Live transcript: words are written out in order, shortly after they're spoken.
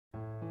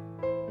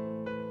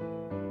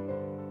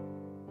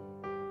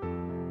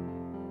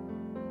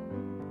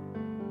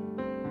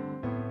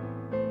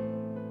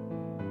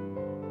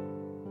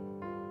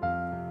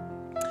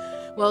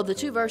Well, the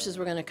two verses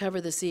we're going to cover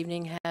this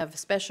evening have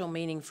special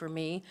meaning for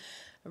me,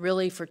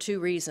 really for two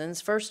reasons.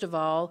 First of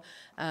all,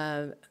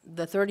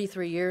 the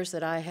 33 years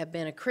that I have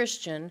been a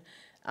Christian,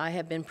 I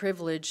have been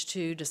privileged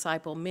to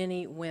disciple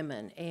many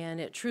women, and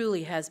it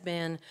truly has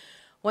been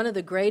one of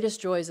the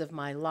greatest joys of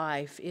my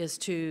life is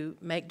to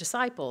make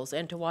disciples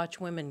and to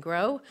watch women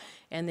grow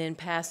and then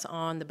pass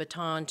on the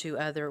baton to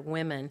other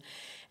women.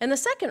 And the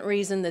second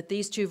reason that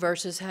these two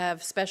verses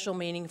have special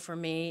meaning for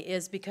me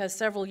is because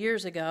several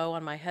years ago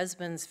on my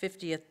husband's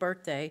 50th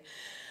birthday,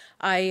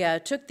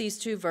 I took these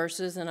two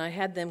verses and I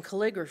had them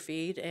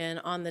calligraphied, and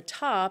on the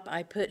top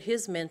I put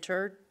his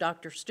mentor,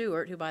 Dr.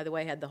 Stewart, who by the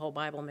way had the whole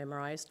Bible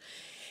memorized,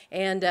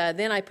 and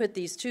then I put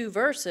these two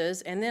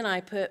verses, and then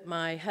I put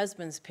my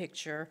husband's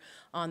picture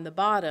on the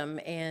bottom,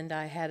 and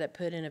I had it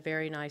put in a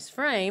very nice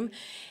frame,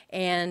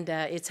 and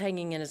it's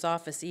hanging in his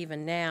office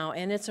even now,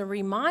 and it's a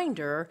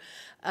reminder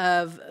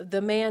of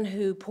the man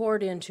who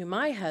poured into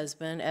my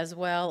husband as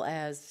well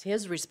as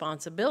his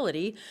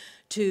responsibility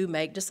to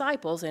make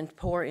disciples and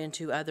pour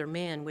into other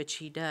men, which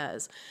he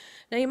does.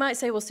 Now you might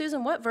say, well,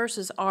 Susan, what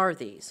verses are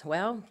these?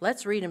 Well,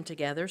 let's read them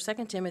together.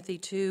 2 Timothy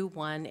 2,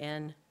 1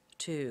 and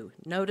 2.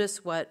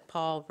 Notice what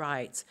Paul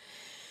writes.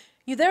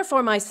 You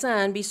therefore, my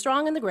son, be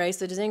strong in the grace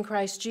that is in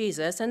Christ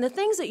Jesus, and the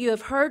things that you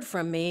have heard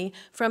from me,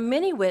 from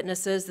many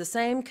witnesses, the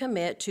same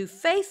commit to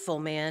faithful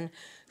men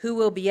who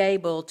will be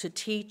able to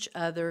teach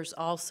others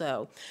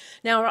also.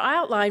 Now, our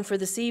outline for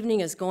this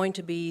evening is going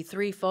to be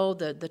threefold.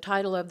 The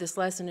title of this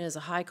lesson is A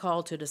High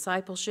Call to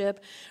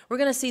Discipleship. We're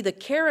going to see the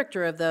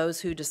character of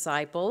those who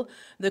disciple,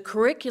 the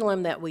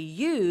curriculum that we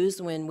use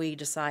when we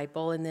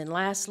disciple, and then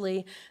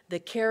lastly, the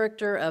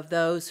character of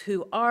those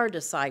who are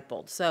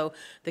discipled. So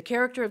the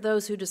character of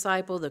those who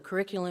disciple, the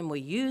curriculum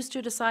we use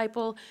to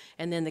disciple,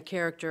 and then the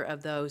character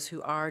of those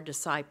who are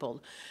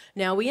discipled.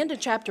 Now, we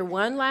ended chapter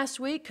 1 last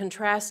week,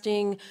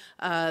 contrasting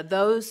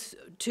those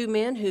two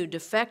men who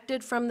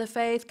defected from the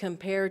faith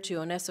compared to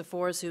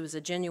Onesiphorus, who was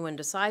a genuine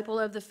disciple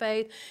of the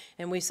faith.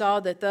 And we saw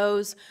that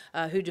those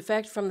who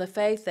defect from the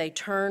faith, they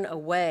turn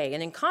away.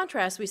 And in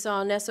contrast, we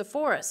saw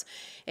Onesiphorus.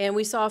 And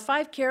we saw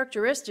 5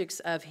 characteristics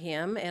of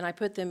him, and I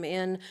put them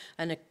in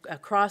an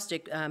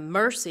acrostic,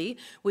 mercy.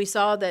 We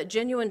saw that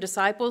genuine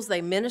disciples,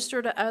 they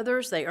minister to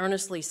others, they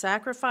earnestly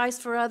sacrifice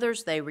for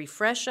others, they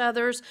refresh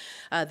others,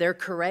 they're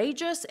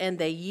courageous, and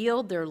they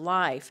yield their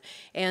life.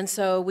 And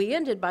so we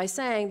ended by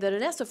saying that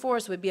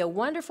Onesiphorus would be a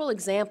wonderful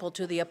example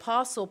to the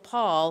Apostle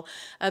Paul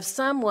of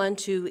someone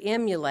to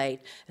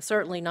emulate,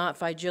 certainly not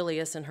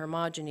Phygilius and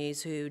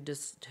Hermogenes who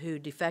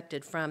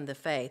defected from the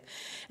faith.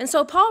 And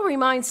so Paul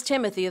reminds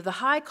Timothy of the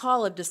high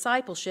call of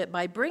discipleship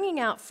by bringing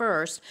out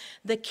first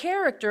the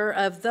character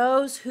of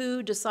those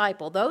who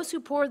disciple, those who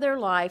pour their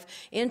life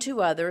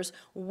into others.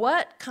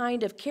 What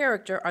kind of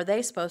character are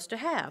they supposed to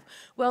have?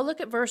 Well,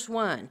 look at verse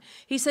 1.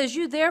 He says,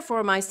 you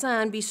therefore, my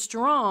son, be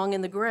strong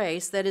in the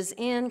grace that is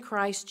in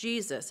Christ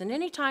Jesus. And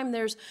anytime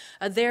there's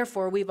a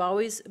therefore, we've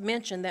always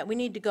mentioned that we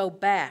need to go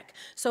back.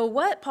 So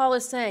what Paul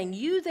is saying,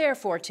 you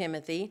therefore,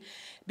 Timothy,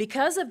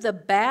 because of the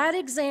bad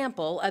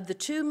example of the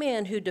two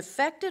men who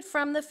defected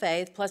from the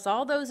faith, plus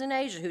all those in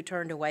Asia who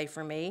turned away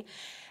from me,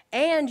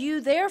 and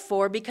you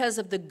therefore, because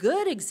of the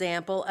good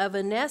example of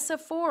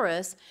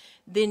Onesiphorus,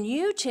 then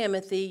you,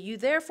 Timothy, you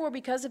therefore,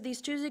 because of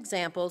these two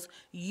examples,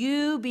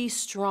 you be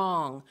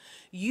strong.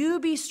 You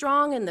be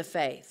strong in the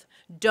faith.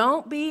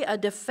 Don't be a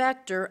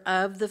defector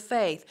of the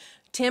faith.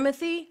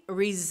 Timothy,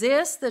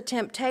 resist the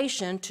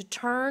temptation to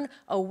turn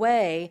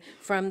away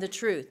from the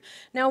truth.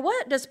 Now,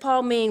 what does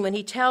Paul mean when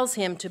he tells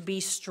him to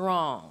be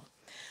strong?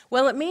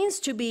 Well, it means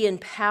to be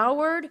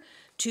empowered,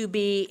 to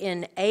be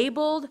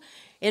enabled.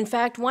 In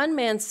fact, one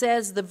man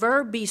says the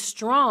verb be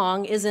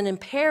strong is an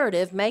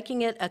imperative,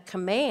 making it a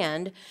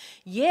command,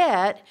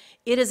 yet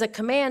it is a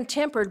command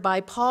tempered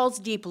by Paul's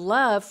deep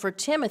love for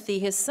Timothy,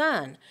 his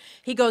son.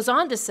 He goes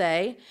on to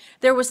say,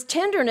 there was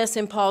tenderness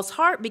in Paul's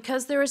heart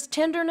because there is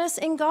tenderness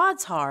in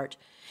God's heart.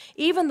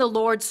 Even the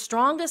Lord's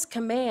strongest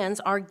commands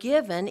are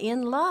given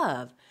in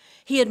love.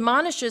 He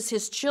admonishes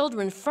his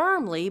children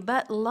firmly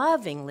but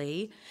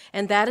lovingly,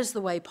 and that is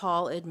the way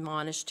Paul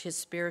admonished his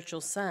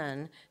spiritual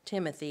son,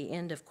 Timothy,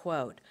 end of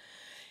quote.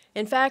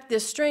 In fact,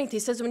 this strength, he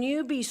says, when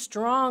you be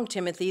strong,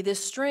 Timothy,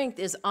 this strength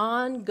is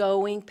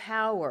ongoing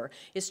power.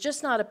 It's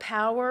just not a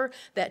power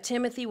that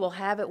Timothy will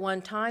have at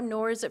one time,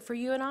 nor is it for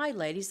you and I,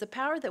 ladies. The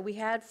power that we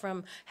have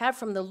from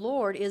the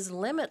Lord is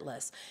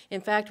limitless. In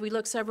fact, we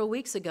looked several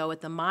weeks ago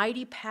at the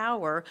mighty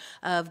power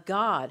of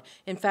God.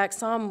 In fact,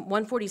 Psalm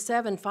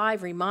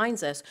 147:5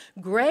 reminds us,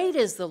 great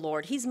is the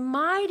Lord. He's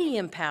mighty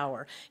in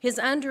power. His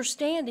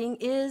understanding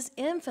is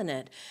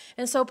infinite.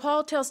 And so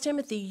Paul tells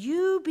Timothy,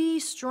 you be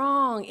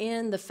strong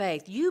in the faith.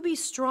 You be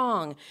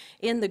strong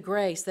in the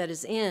grace that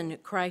is in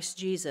Christ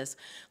Jesus.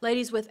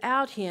 Ladies,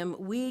 without him,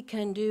 we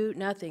can do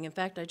nothing. In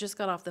fact, I just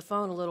got off the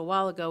phone a little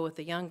while ago with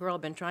a young girl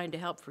I've been trying to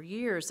help for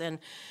years, and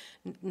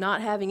not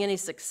having any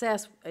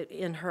success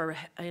in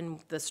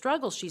the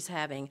struggle she's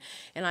having.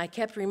 And I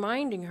kept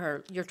reminding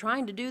her, you're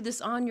trying to do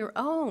this on your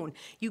own.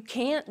 You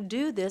can't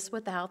do this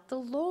without the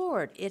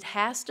Lord. It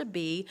has to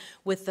be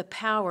with the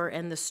power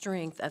and the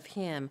strength of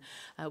Him.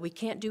 We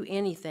can't do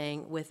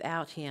anything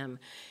without Him.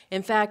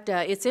 In fact,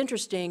 it's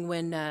interesting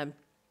when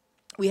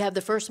we have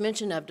the first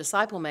mention of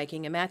disciple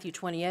making in Matthew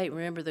 28.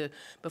 Remember,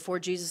 before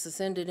Jesus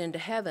ascended into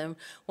heaven,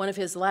 one of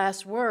his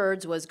last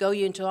words was, "Go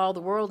ye into all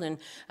the world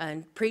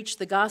and preach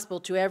the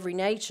gospel to every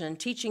nation,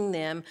 teaching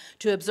them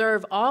to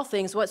observe all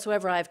things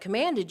whatsoever I have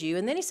commanded you."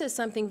 And then he says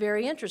something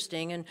very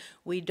interesting, and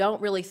we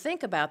don't really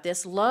think about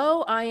this.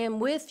 "Lo, I am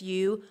with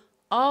you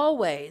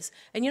always."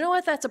 And you know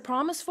what that's a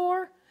promise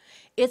for?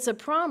 It's a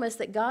promise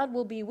that God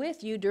will be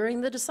with you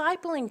during the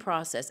discipling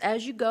process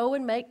as you go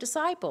and make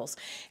disciples.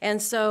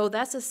 And so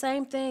that's the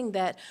same thing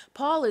that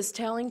Paul is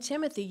telling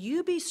Timothy.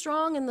 You be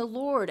strong in the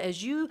Lord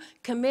as you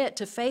commit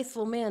to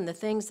faithful men the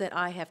things that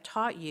I have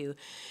taught you.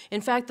 In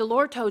fact, the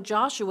Lord told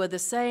Joshua the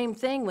same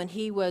thing when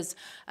he was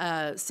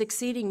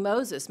succeeding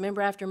Moses.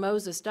 Remember, after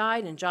Moses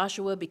died and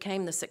Joshua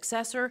became the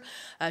successor,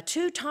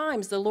 2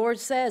 times the Lord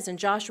says in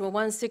Joshua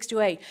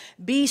 1:6-8,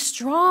 "Be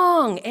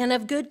strong and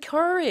of good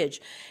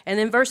courage." And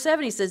in verse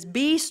 7, he says,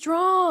 "Be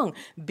strong,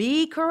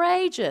 be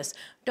courageous."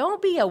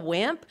 Don't be a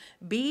wimp.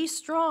 Be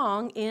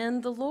strong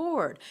in the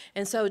Lord.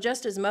 And so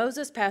just as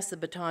Moses passed the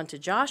baton to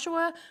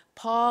Joshua,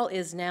 Paul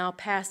is now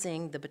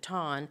passing the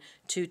baton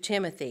to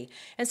Timothy.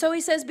 And so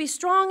he says, be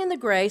strong in the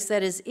grace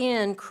that is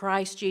in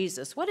Christ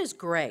Jesus. What is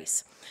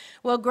grace?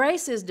 Well,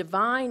 grace is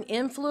divine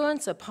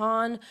influence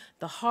upon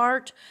the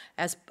heart.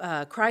 As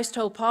Christ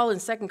told Paul in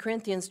 2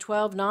 Corinthians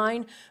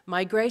 12:9,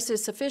 "My grace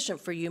is sufficient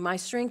for you. My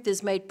strength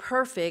is made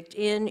perfect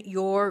in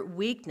your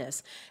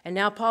weakness." And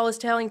now Paul is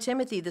telling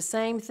Timothy the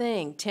same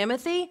thing.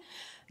 Timothy,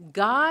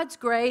 God's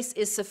grace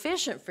is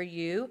sufficient for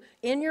you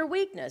in your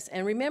weakness.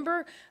 And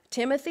remember,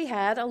 Timothy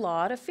had a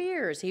lot of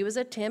fears. He was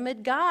a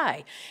timid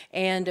guy.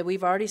 And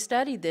we've already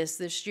studied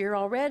this year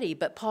already.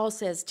 But Paul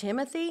says,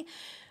 Timothy,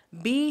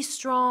 be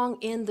strong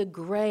in the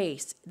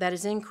grace that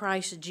is in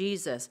Christ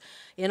Jesus.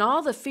 In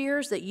all the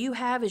fears that you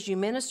have as you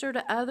minister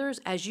to others,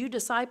 as you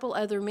disciple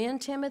other men,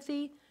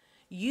 Timothy,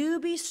 you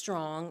be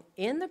strong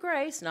in the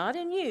grace, not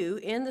in you,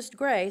 in this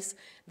grace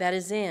that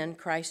is in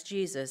Christ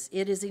Jesus.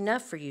 It is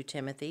enough for you,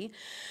 Timothy.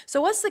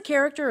 So what's the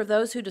character of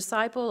those who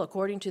disciple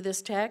according to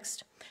this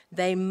text?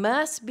 They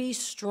must be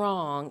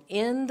strong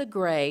in the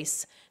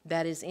grace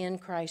that is in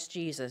Christ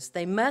Jesus.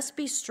 They must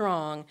be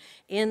strong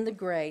in the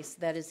grace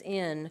that is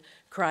in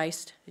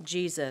Christ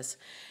Jesus.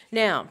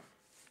 Now,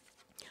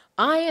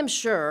 I am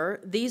sure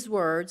these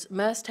words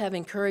must have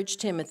encouraged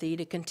Timothy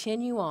to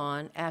continue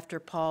on after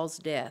Paul's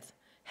death.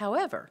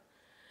 However,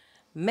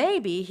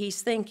 maybe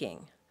he's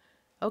thinking,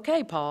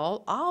 okay,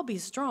 Paul, I'll be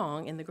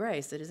strong in the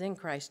grace that is in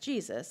Christ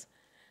Jesus,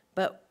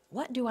 but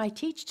what do I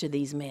teach to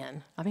these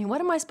men? I mean, what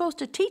am I supposed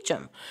to teach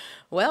them?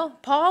 Well,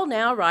 Paul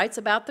now writes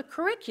about the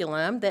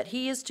curriculum that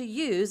he is to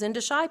use in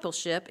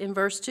discipleship in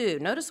verse 2.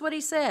 Notice what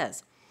he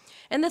says.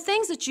 "And the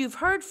things that you've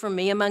heard from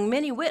me among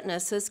many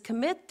witnesses,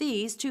 commit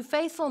these to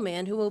faithful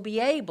men who will be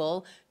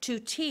able to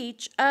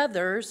teach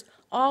others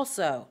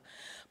also."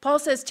 Paul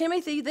says,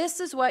 Timothy, this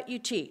is what you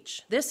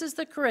teach. This is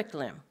the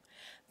curriculum.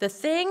 The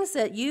things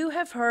that you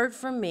have heard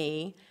from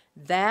me,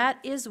 that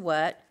is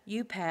what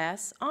you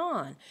pass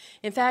on.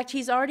 In fact,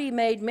 he's already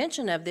made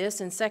mention of this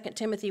in 2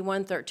 Timothy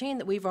 1:13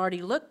 that we've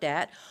already looked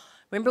at.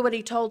 Remember what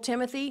he told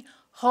Timothy?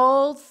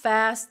 Hold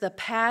fast the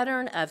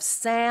pattern of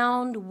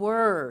sound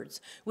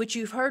words, which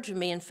you've heard from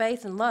me in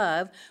faith and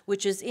love,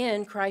 which is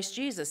in Christ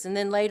Jesus. And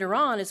then later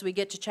on, as we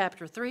get to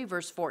chapter 3,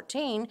 verse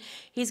 14,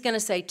 he's going to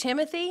say,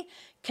 Timothy,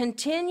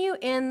 continue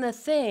in the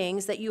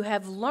things that you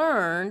have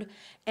learned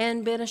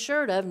and been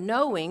assured of,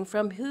 knowing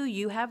from who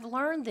you have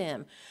learned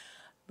them.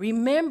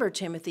 Remember,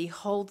 Timothy,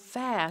 hold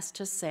fast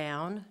to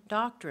sound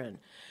doctrine.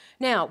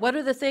 Now, what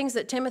are the things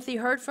that Timothy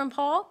heard from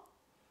Paul?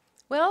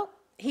 Well,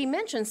 he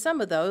mentions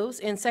some of those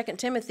in 2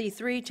 Timothy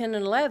 3:10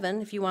 and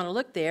 11, if you want to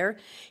look there.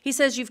 He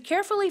says, you've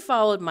carefully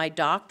followed my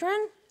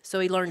doctrine. So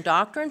he learned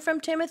doctrine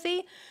from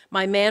Timothy.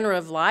 My manner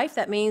of life,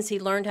 that means he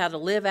learned how to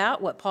live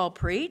out what Paul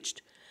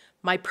preached.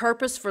 My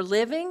purpose for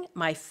living,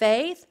 my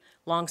faith,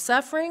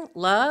 long-suffering,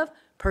 love,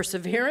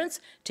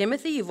 perseverance.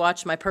 Timothy, you've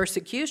watched my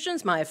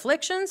persecutions, my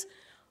afflictions,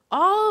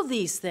 all of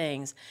these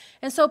things.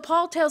 And so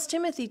Paul tells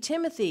Timothy,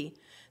 Timothy,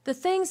 the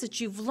things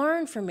that you've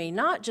learned from me,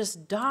 not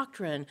just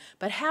doctrine,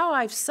 but how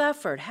I've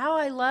suffered, how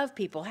I love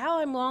people, how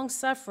I'm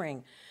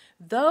long-suffering,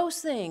 those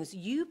things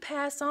you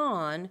pass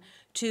on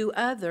to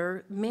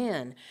other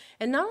men.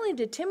 And not only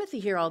did Timothy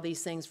hear all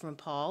these things from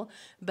Paul,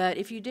 but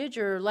if you did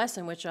your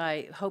lesson, which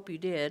I hope you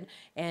did,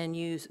 and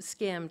you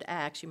skimmed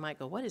Acts, you might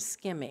go, what is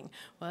skimming?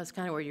 Well, that's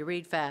kind of where you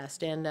read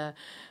fast. And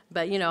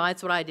but, you know,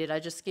 that's what I did. I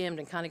just skimmed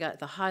and kind of got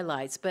the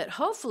highlights. But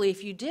hopefully,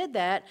 if you did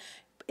that,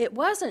 it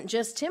wasn't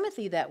just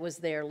Timothy that was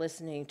there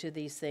listening to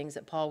these things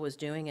that Paul was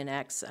doing in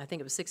Acts, I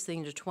think it was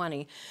 16 to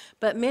 20,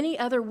 but many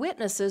other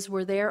witnesses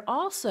were there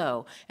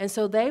also. And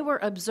so they were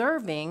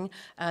observing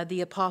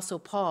the Apostle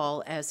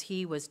Paul as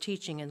he was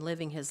teaching and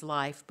living his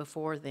life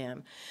before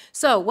them.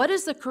 So what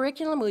is the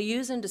curriculum we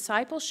use in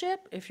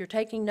discipleship? If you're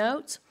taking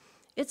notes,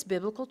 it's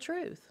biblical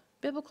truth.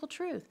 Biblical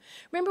truth.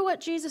 Remember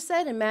what Jesus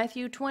said in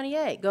Matthew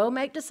 28. Go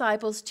make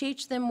disciples,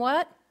 teach them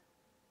what?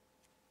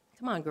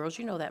 Come on, girls,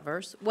 you know that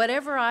verse.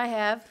 Whatever I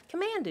have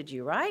commanded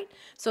you, right?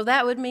 So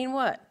that would mean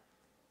what?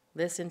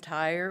 This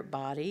entire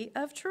body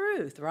of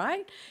truth,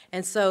 right?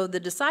 And so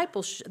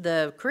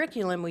the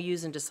curriculum we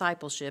use in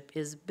discipleship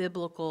is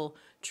biblical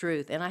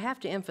truth. And I have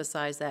to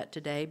emphasize that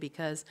today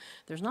because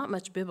there's not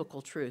much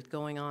biblical truth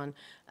going on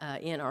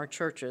in our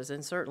churches.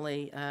 And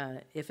certainly,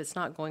 if it's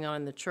not going on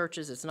in the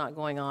churches, it's not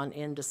going on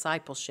in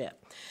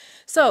discipleship.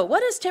 So what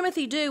does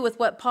Timothy do with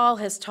what Paul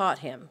has taught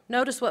him?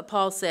 Notice what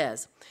Paul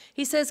says.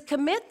 He says,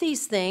 commit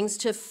these things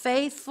to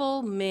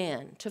faithful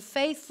men, to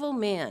faithful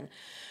men.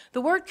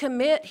 The word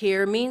commit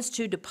here means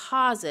to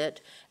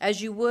deposit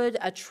as you would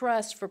a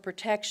trust for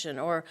protection,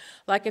 or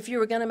like if you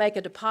were going to make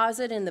a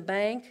deposit in the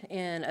bank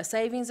in a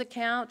savings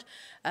account,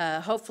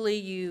 hopefully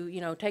you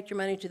take your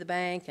money to the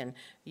bank and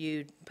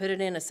you put it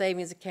in a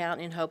savings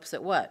account in hopes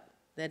that what?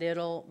 That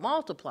it'll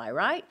multiply,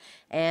 right?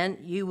 And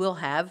you will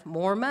have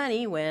more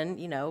money when,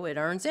 it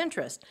earns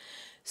interest.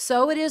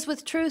 So it is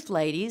with truth,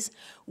 ladies.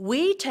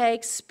 We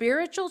take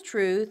spiritual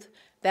truth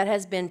that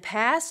has been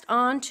passed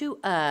on to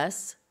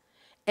us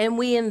and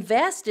we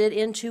invest it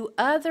into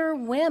other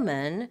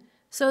women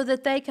so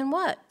that they can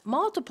what?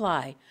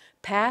 Multiply.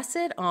 Pass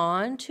it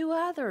on to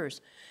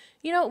others.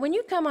 When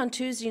you come on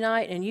Tuesday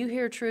night and you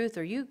hear truth,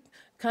 or you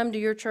come to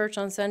your church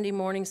on Sunday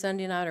morning,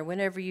 Sunday night, or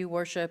whenever you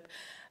worship,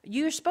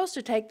 you're supposed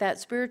to take that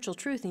spiritual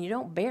truth and you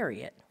don't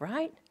bury it,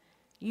 right?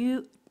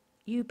 You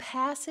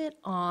pass it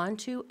on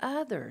to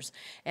others.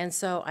 And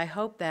so I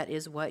hope that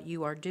is what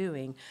you are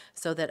doing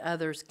so that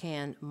others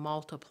can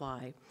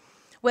multiply.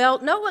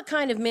 Well, know what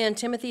kind of men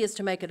Timothy is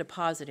to make a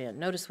deposit in.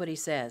 Notice what he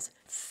says.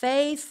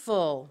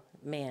 Faithful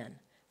men.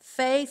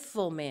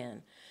 Faithful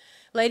men.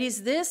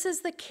 Ladies, this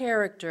is the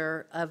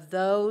character of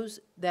those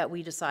that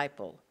we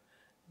disciple.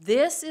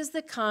 This is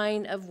the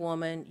kind of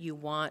woman you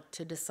want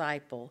to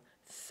disciple.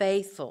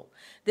 Faithful.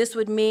 This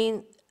would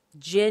mean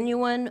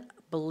genuine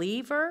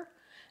believer.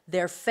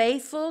 They're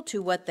faithful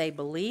to what they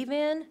believe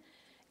in,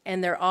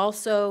 and they're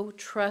also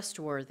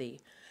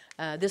trustworthy.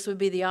 This would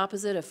be the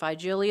opposite of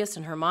Phygelius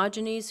and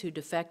Hermogenes, who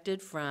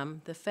defected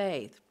from the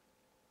faith.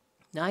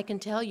 Now, I can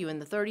tell you in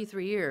the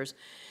 33 years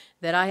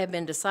that I have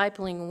been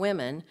discipling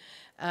women,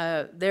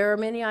 there are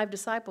many I've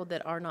discipled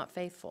that are not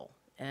faithful.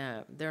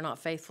 They're not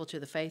faithful to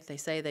the faith they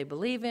say they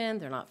believe in.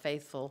 They're not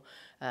faithful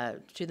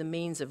to the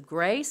means of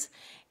grace.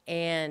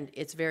 And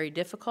it's very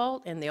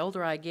difficult, and the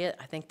older I get,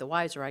 I think the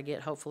wiser I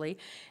get, hopefully,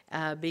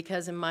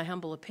 because in my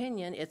humble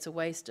opinion, it's a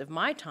waste of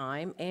my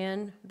time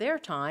and their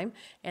time,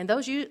 and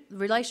those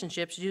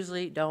relationships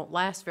usually don't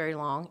last very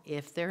long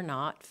if they're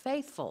not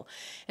faithful.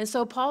 And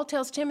so Paul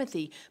tells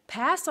Timothy,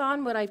 pass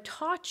on what I've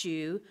taught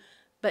you,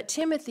 but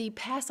Timothy,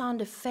 pass on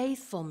to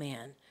faithful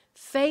men.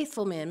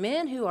 Faithful men,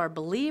 men who are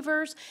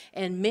believers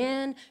and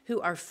men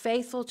who are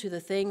faithful to the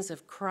things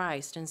of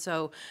Christ. And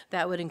so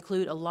that would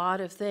include a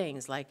lot of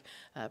things like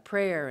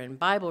prayer and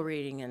Bible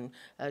reading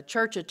and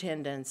church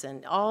attendance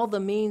and all the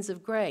means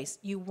of grace.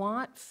 You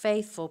want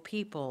faithful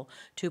people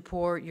to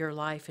pour your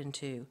life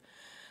into.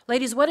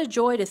 Ladies, what a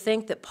joy to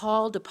think that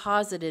Paul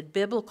deposited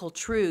biblical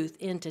truth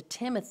into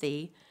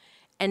Timothy,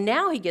 and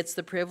now he gets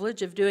the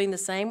privilege of doing the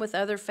same with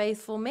other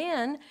faithful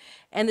men.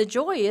 And the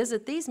joy is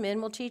that these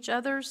men will teach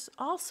others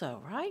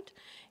also, right?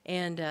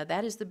 And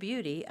that is the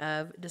beauty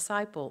of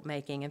disciple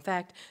making. In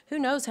fact, who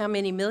knows how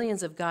many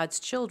millions of God's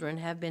children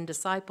have been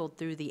discipled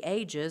through the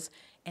ages,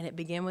 and it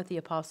began with the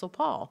Apostle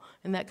Paul.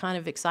 Isn't that kind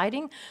of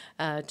exciting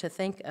to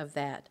think of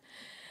that?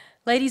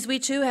 Ladies, we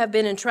too have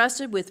been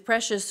entrusted with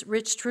precious,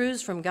 rich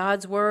truths from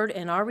God's Word,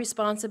 and our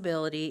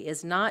responsibility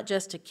is not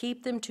just to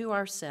keep them to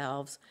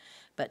ourselves,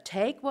 but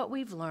take what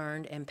we've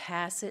learned and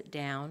pass it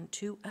down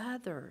to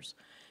others.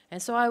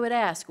 And so I would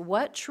ask,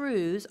 what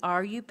truths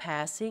are you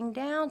passing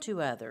down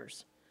to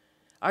others?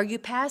 Are you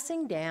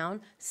passing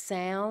down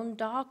sound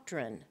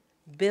doctrine,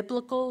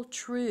 biblical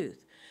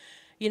truth?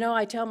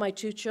 I tell my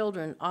 2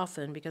 children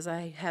often, because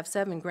I have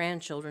 7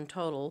 grandchildren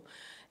total,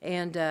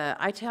 and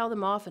I tell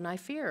them often I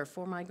fear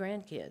for my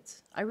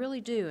grandkids. I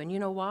really do. And you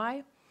know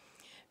why?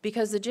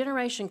 Because the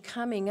generation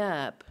coming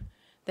up,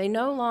 they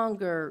no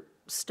longer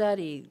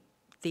study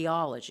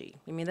theology.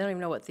 They don't even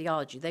know what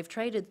theology. They've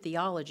traded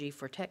theology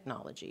for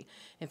technology.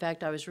 In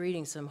fact, I was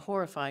reading some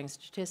horrifying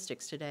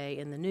statistics today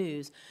in the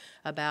news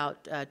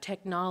about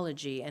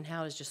technology and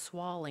how it's just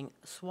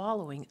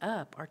swallowing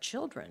up our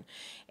children.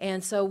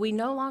 And so we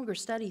no longer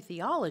study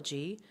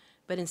theology,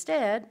 but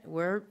instead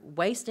we're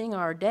wasting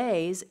our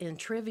days in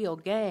trivial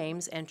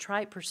games and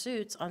trite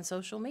pursuits on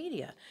social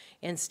media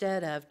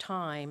instead of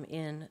time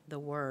in the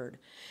Word.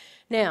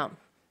 Now,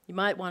 You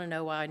might want to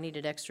know why I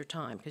needed extra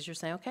time, because you're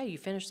saying, okay, you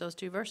finished those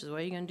 2 verses. What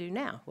are you going to do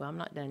now? Well, I'm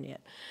not done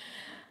yet.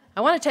 I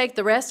want to take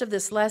the rest of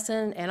this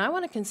lesson, and I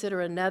want to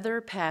consider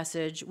another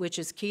passage which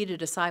is key to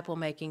disciple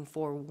making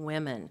for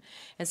women.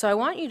 And so I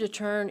want you to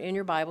turn in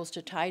your Bibles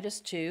to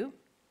Titus 2.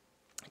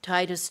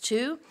 Titus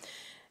 2,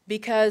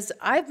 because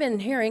I've been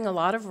hearing a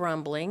lot of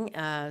rumbling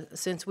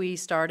since we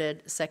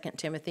started 2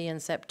 Timothy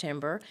in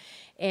September,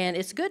 and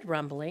it's good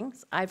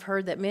rumblings. I've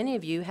heard that many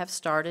of you have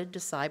started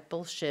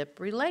discipleship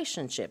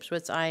relationships,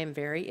 which I am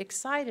very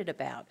excited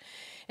about.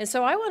 And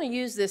so I want to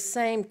use this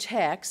same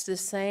text,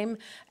 this same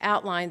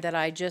outline that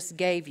I just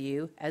gave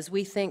you as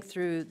we think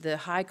through the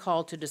high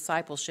call to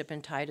discipleship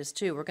in Titus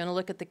 2. We're going to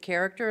look at the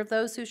character of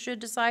those who should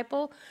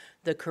disciple,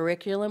 the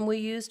curriculum we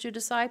use to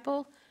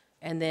disciple,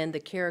 and then the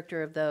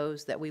character of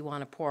those that we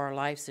want to pour our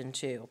lives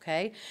into,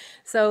 okay?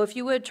 So if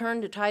you would turn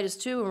to Titus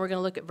 2, and we're going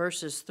to look at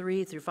verses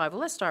 3 through 5.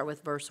 Well, let's start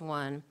with verse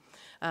 1,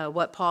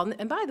 what Paul,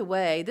 and by the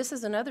way, this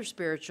is another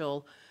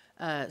spiritual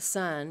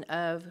son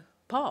of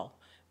Paul,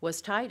 was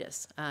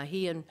Titus.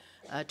 He and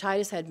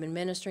Titus had been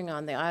ministering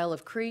on the Isle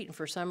of Crete, and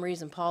for some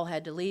reason Paul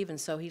had to leave, and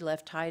so he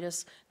left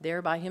Titus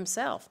there by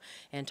himself.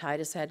 And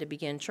Titus had to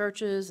begin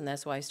churches, and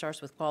that's why he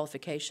starts with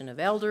qualification of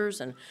elders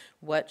and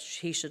what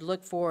he should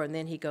look for, and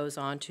then he goes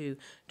on to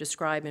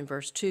describe in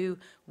verse 2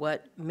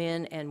 what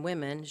men and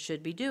women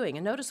should be doing.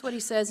 And notice what he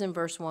says in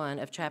verse 1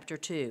 of chapter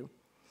 2.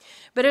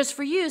 But as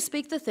for you,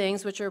 speak the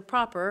things which are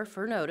proper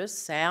for notice,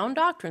 sound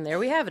doctrine. There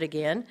we have it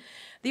again.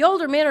 The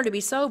older men are to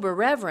be sober,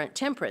 reverent,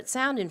 temperate,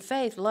 sound in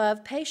faith,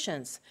 love,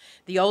 patience.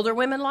 The older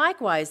women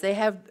likewise, they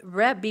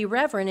be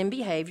reverent in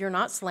behavior,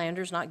 not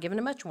slanders, not given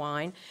to much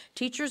wine,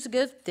 teachers of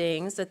good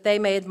things, that they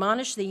may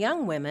admonish the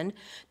young women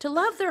to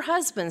love their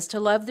husbands, to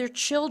love their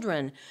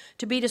children,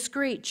 to be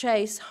discreet,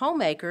 chaste,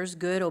 homemakers,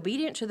 good,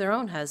 obedient to their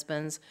own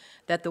husbands,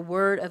 that the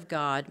word of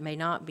God may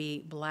not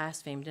be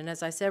blasphemed. And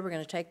as I said, we're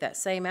going to take that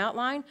same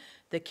outline,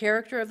 the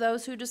character of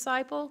those who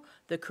disciple,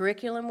 the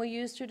curriculum we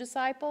use to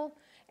disciple,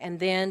 and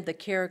then the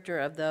character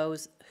of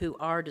those who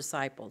are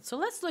discipled. So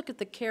let's look at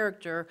the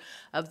character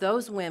of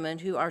those women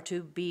who are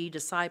to be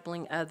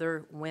discipling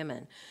other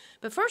women.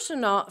 But first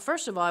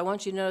of all, I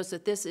want you to notice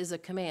that this is a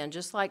command,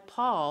 just like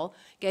Paul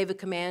gave a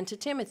command to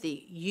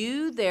Timothy.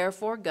 You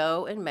therefore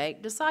go and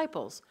make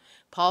disciples.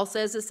 Paul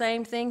says the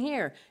same thing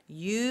here.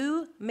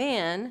 You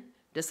men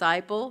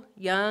disciple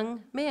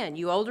young men.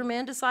 You older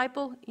men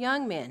disciple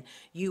young men.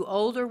 You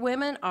older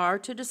women are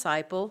to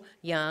disciple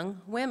young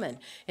women.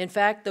 In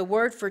fact, the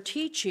word for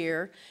teach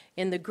here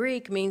in the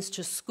Greek means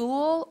to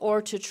school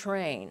or to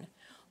train.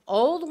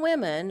 Old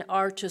women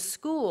are to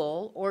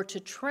school or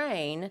to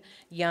train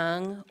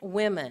young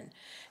women.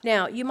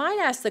 Now, you might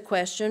ask the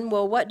question,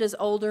 well, what does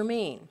older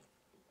mean?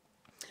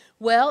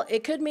 Well,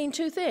 it could mean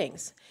 2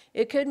 things.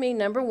 It could mean,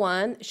 number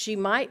 1, she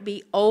might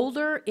be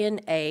older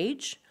in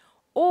age,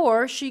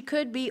 or she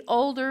could be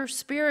older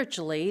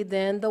spiritually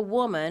than the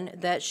woman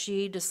that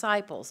she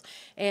disciples.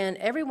 And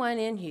everyone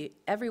in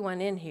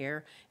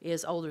here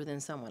is older than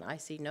someone. I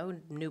see no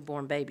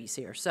newborn babies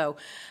here. So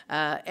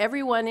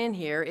everyone in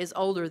here is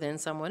older than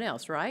someone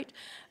else, right?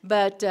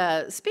 But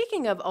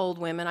speaking of old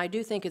women, I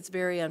do think it's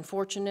very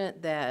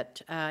unfortunate that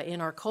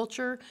in our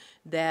culture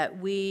that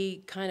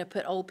we kind of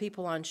put old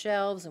people on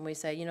shelves and we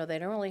say, you know, they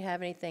don't really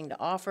have anything to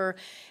offer.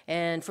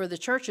 And for the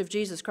Church of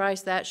Jesus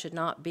Christ, that should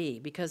not be,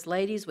 because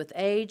ladies, with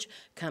age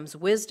comes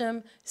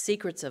wisdom,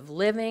 secrets of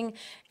living,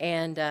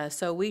 and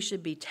so we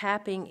should be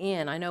tapping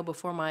in. I know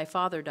before my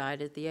father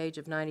died at the age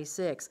of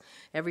 96,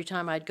 every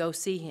time I'd go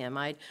see him,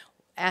 I'd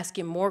ask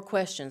him more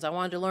questions. I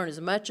wanted to learn as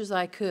much as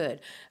I could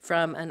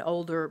from an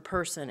older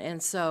person.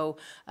 And so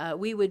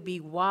we would be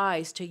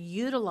wise to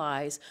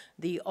utilize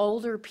the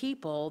older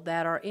people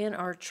that are in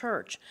our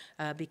church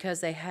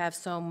because they have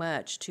so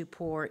much to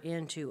pour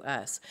into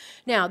us.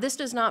 Now, this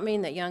does not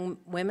mean that young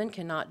women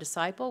cannot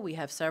disciple. We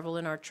have several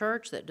in our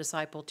church that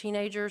disciple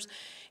teenagers,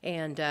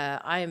 and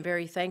I am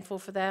very thankful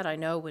for that. I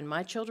know when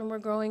my children were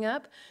growing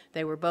up,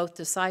 they were both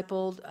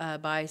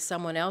discipled by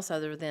someone else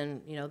other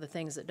than, you know, the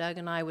things that Doug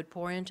and I would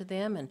pour into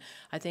them. And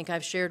I think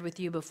I've shared with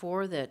you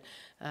before that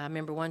I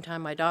remember one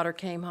time my daughter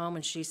came home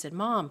and she said,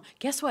 "Mom,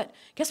 guess what?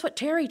 Guess what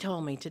Terry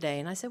told me today?"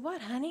 And I said,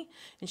 "What, honey?"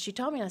 And she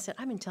told me, and I said,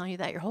 "I've been telling you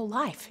that your whole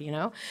life, you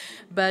know."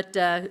 But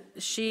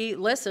she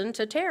listened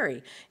to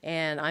Terry,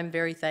 and I'm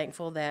very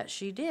thankful that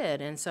she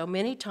did. And so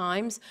many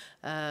times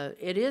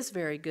it is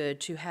very good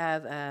to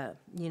have,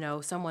 you know,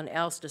 someone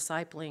else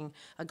discipling,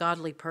 a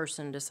godly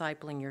person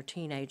discipling your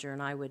teenager,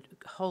 and I would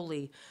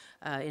wholly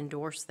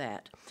endorse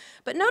that.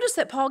 But notice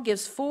that Paul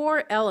gives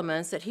 4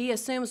 elements that he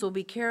assumes will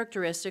be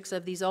characteristics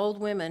of these old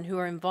women who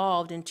are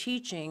involved in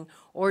teaching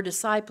or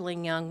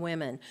discipling young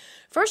women.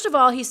 First of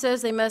all, he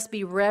says they must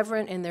be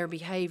reverent in their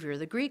behavior.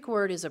 The Greek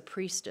word is a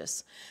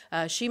priestess.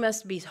 She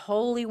must be a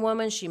holy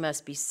woman. She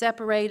must be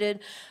separated.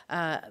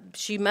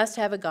 She must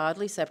have a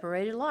godly,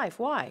 separated life.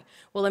 Why?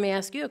 Well, let me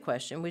ask you a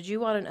question. Would you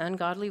want an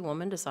ungodly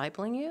woman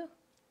discipling you?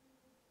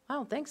 I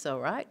don't think so,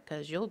 right?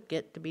 Because you'll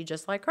get to be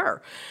just like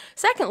her.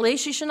 Secondly,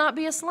 she should not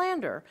be a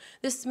slanderer.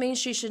 This means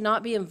she should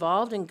not be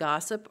involved in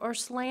gossip or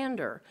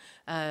slander.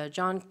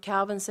 John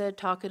Calvin said,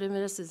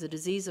 talkativeness is a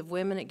disease of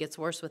women. It gets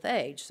worse with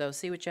age. So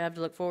see what you have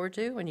to look forward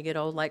to when you get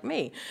old like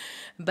me.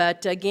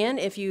 But again,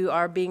 if you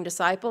are being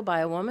discipled by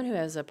a woman who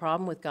has a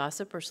problem with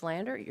gossip or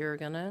slander, you're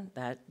gonna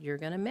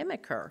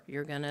mimic her.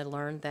 You're gonna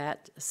learn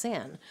that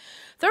sin.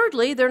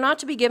 Thirdly, they're not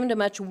to be given to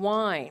much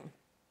wine.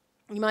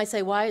 You might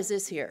say, why is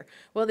this here?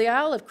 Well, the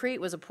Isle of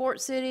Crete was a port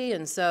city,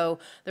 and so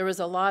there was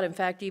a lot. In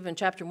fact, even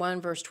chapter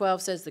 1, verse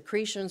 12 says the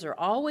Cretans are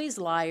always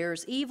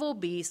liars, evil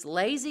beasts,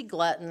 lazy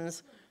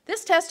gluttons.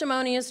 This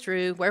testimony is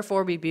true,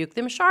 wherefore rebuke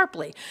them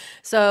sharply.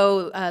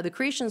 So the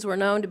Cretans were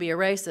known to be a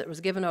race that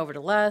was given over to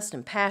lust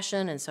and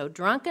passion, and so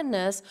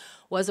drunkenness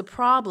was a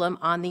problem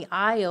on the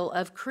Isle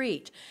of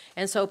Crete.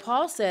 And so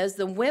Paul says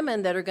the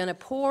women that are going to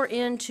pour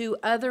into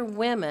other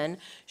women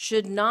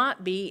should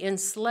not be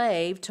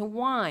enslaved to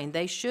wine.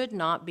 They should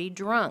not be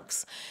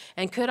drunks.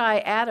 And could I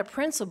add a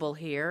principle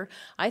here?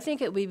 I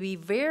think it would be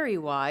very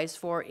wise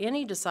for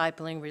any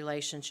discipling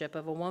relationship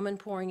of a woman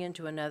pouring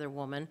into another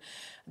woman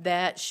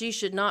that she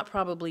should not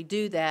probably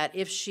do that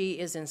if she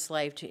is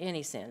enslaved to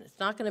any sin. It's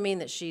not going to mean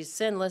that she's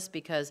sinless,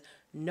 because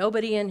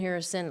nobody in here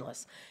is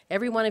sinless.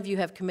 Every one of you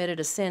have committed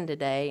a sin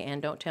today,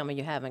 and don't tell me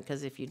you haven't,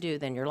 because if you do,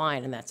 then you're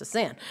lying, and that's a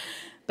sin.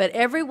 But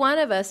every one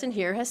of us in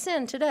here has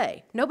sinned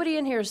today. Nobody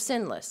in here is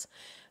sinless.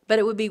 But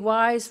it would be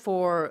wise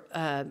for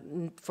a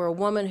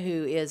woman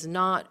who is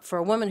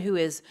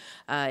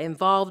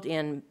involved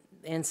in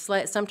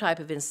some type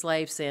of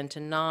enslaved sin to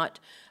not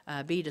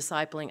be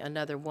discipling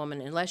another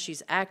woman unless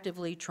she's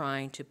actively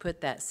trying to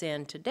put that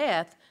sin to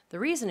death. The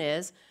reason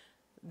is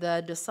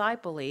the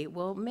disciplee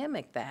will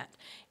mimic that.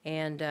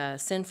 And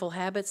sinful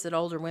habits that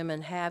older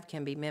women have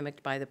can be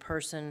mimicked by the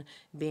person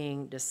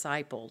being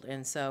discipled.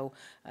 And so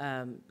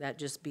that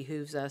just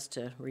behooves us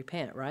to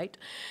repent, right?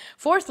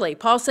 Fourthly,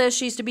 Paul says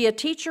she's to be a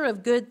teacher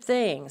of good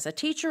things, a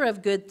teacher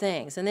of good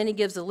things. And then he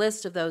gives a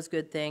list of those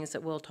good things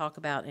that we'll talk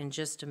about in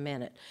just a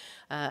minute.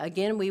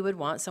 Again, we would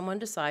want someone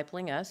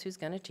discipling us who's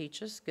going to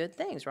teach us good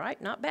things,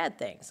 right? Not bad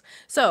things.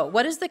 So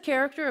what is the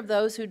character of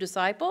those who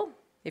disciple,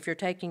 if you're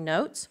taking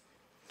notes?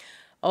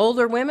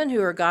 Older women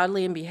who are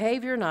godly in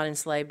behavior, not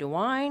enslaved to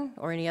wine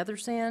or any other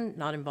sin,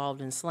 not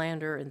involved in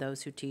slander, and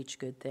those who teach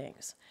good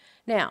things.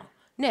 Now,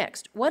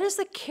 next, what is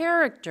the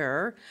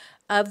character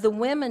of the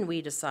women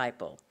we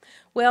disciple?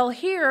 Well,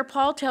 here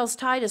Paul tells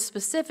Titus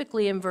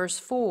specifically in verse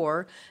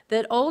 4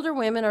 that older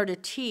women are to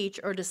teach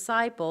or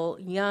disciple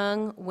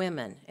young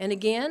women. And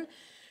again,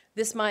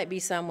 this might be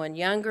someone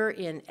younger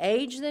in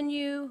age than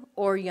you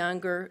or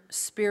younger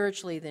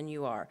spiritually than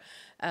you are.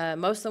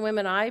 Most of the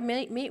women I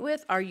meet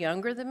with are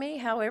younger than me.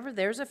 However,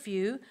 there's a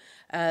few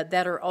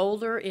that are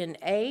older in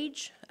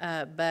age,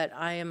 but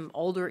I am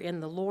older in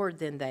the Lord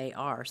than they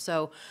are.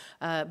 So,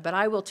 but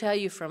I will tell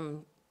you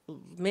from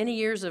many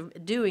years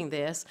of doing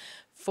this,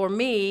 for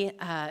me,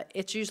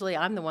 it's usually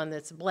I'm the one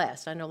that's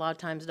blessed. I know a lot of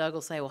times Doug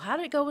will say, well, how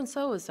did it go with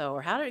so-and-so?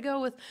 Or how did it go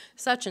with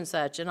such and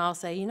such? And I'll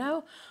say, you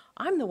know,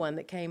 I'm the one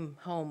that came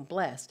home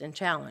blessed and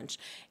challenged.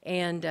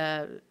 And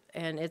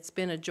it's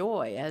been a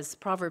joy. As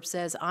Proverbs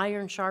says,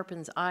 iron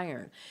sharpens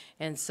iron.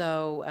 And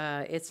so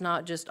it's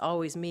not just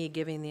always me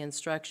giving the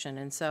instruction.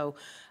 And so,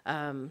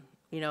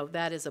 you know,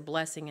 that is a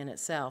blessing in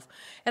itself.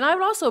 And I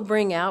would also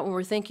bring out, when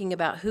we're thinking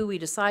about who we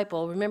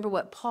disciple, remember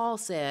what Paul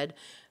said,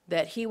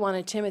 that he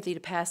wanted Timothy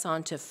to pass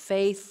on to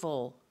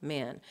faithful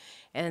men.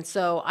 And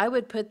so I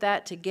would put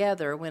that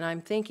together when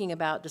I'm thinking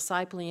about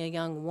discipling a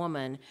young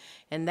woman,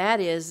 and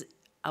that is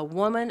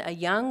a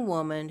young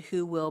woman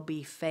who will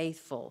be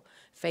faithful.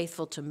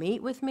 Faithful to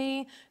meet with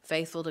me,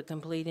 faithful to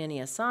complete any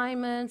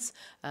assignments,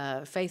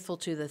 faithful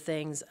to the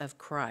things of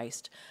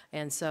Christ.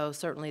 And so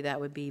certainly that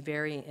would be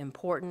very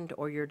important,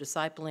 or your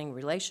discipling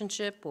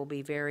relationship will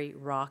be very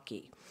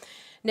rocky.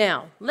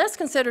 Now, let's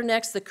consider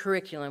next the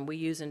curriculum we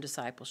use in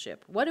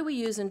discipleship. What do we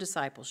use in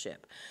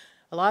discipleship?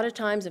 A lot of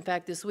times, in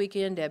fact, this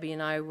weekend, Debbie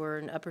and I were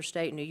in upper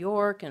state New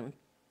York,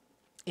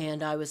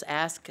 and I was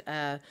asked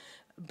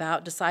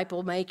about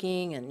disciple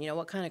making, and, you know,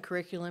 what kind of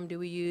curriculum do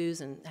we use,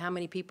 and how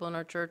many people in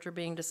our church are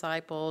being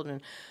discipled, and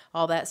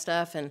all that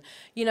stuff. And,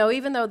 you know,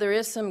 even though there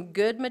is some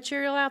good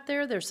material out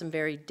there, there's some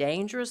very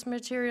dangerous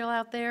material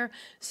out there.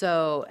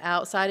 So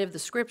outside of the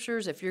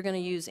scriptures, if you're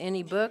going to use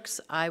any books,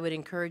 I would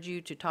encourage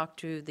you to talk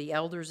to the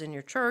elders in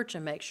your church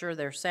and make sure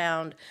they're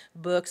sound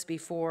books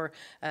before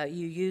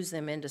you use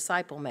them in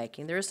disciple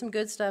making. There is some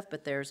good stuff,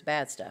 but there's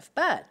bad stuff.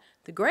 But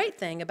the great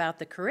thing about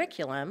the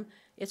curriculum,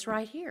 it's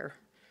right here.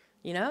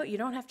 You know, you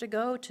don't have to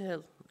go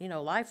to, you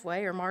know,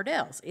 Lifeway or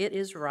Mardell's. It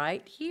is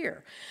right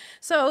here.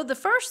 So the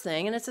first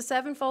thing, and it's a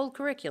sevenfold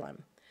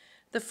curriculum,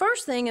 the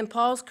first thing in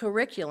Paul's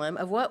curriculum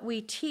of what we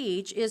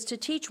teach is to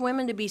teach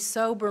women to be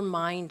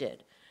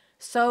sober-minded.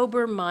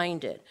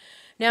 Sober-minded.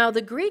 Now,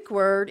 the Greek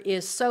word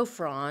is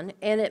sophron,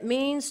 and it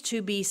means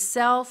to be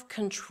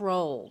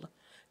self-controlled.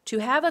 to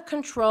have a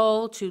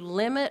control to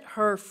limit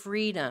her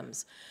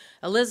freedoms.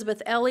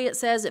 Elizabeth Elliot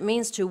says it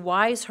means to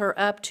wise her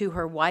up to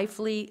her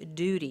wifely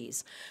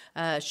duties.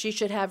 She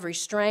should have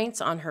restraints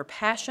on her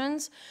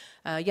passions.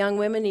 Young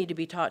women need to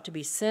be taught to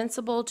be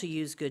sensible, to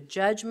use good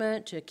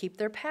judgment, to keep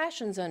their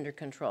passions under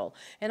control.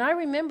 And I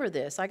remember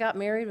this. I got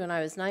married when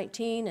I was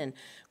 19, and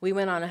we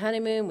went on a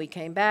honeymoon. We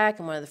came back,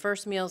 and one of the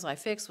first meals I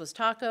fixed was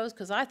tacos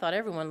because I thought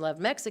everyone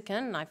loved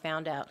Mexican, and I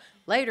found out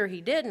later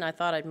he didn't. I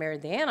thought I'd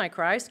married the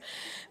Antichrist.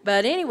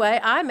 But anyway,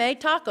 I made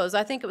tacos.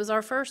 I think it was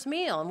our first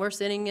meal, and we're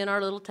sitting in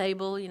our little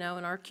table, you know,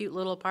 in our cute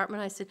little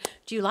apartment. I said,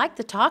 "Do you like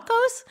the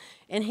tacos?"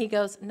 And he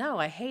goes, "No,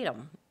 I hate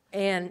them."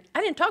 And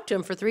I didn't talk to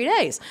him for 3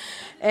 days.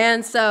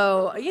 And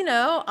so, you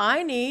know,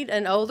 I need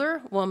an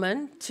older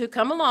woman to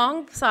come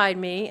alongside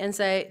me and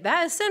say,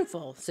 "That is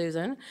sinful,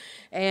 Susan,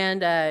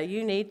 and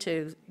you need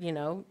to, you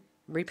know,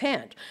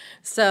 repent."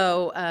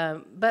 So,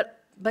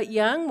 but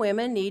young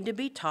women need to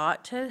be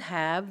taught to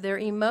have their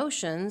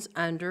emotions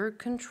under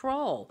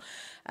control.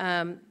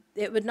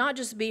 It would not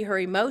just be her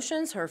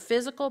emotions, her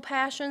physical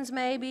passions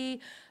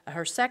maybe,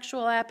 her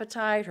sexual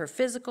appetite, her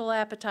physical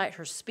appetite,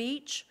 her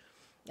speech.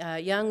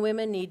 Young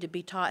women need to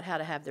be taught how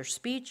to have their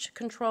speech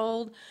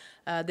controlled.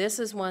 This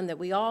is one that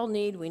we all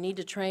need. We need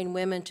to train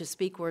women to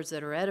speak words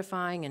that are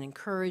edifying and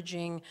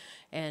encouraging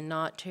and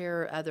not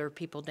tear other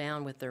people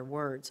down with their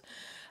words.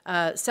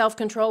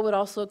 Self-control would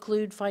also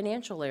include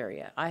financial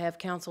area. I have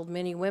counseled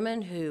many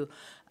women who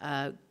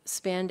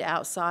spend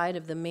outside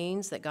of the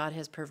means that God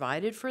has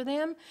provided for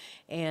them,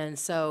 and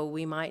so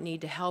we might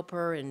need to help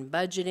her in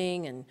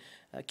budgeting and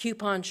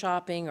coupon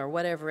shopping or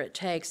whatever it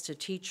takes to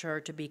teach her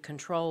to be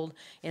controlled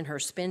in her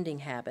spending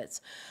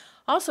habits.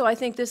 Also, I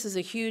think this is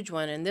a huge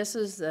one, and this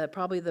is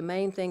probably the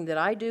main thing that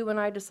I do when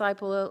I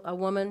disciple a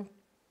woman.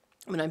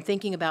 When I'm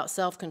thinking about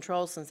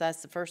self-control, since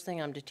that's the first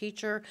thing I'm to teach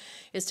her,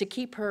 is to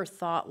keep her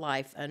thought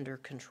life under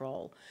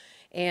control.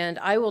 And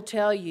I will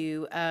tell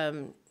you,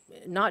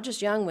 not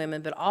just young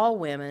women, but all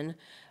women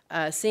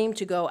seem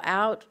to go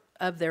out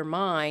of their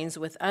minds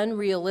with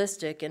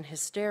unrealistic and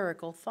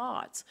hysterical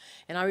thoughts.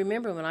 And I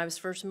remember when I was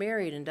first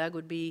married and Doug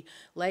would be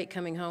late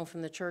coming home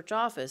from the church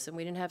office, and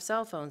we didn't have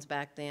cell phones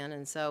back then,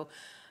 and so,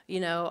 you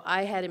know,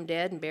 I had him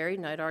dead and buried,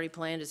 and I'd already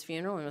planned his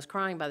funeral and was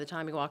crying by the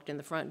time he walked in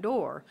the front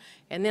door.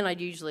 And then I'd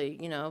usually,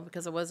 you know,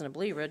 because I wasn't a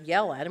believer, I'd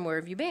yell at him, "Where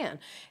have you been?"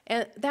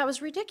 And that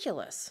was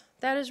ridiculous.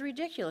 That is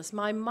ridiculous.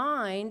 My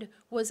mind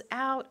was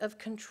out of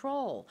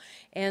control.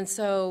 And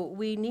so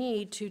we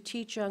need to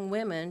teach young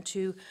women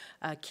to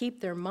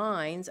keep their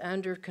minds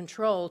under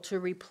control, to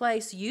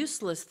replace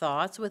useless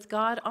thoughts with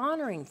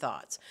God-honoring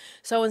thoughts.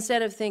 So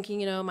instead of thinking,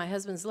 you know, my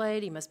husband's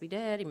late, he must be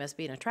dead, he must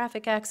be in a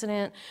traffic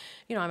accident,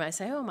 you know, I might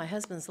say, "Oh, my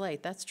husband's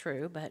late." That's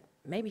true, but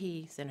maybe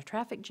he's in a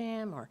traffic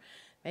jam, or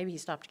maybe he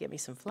stopped to get me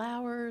some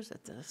flowers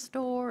at the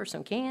store or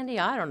some candy.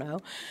 I don't know.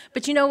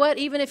 But you know what?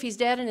 Even if he's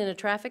dead and in a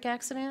traffic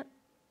accident,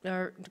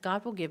 or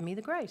God will give me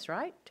the grace,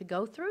 right, to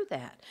go through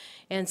that.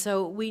 And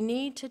so we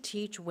need to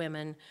teach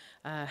women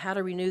how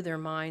to renew their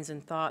minds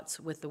and thoughts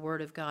with the Word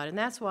of God. And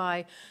that's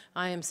why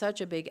I am such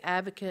a big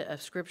advocate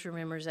of Scripture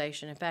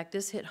memorization. In fact,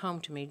 this hit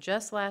home to me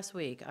just last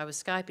week. I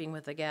was Skyping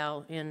with a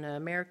gal in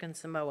American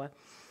Samoa,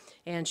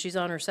 and she's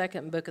on her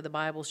second book of the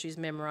Bible she's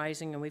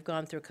memorizing, and we've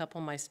gone through a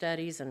couple of my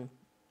studies, and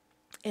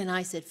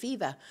I said,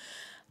 "Fiva,"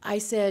 I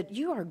said,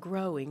 "you are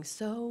growing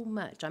so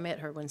much." I met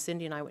her when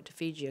Cindy and I went to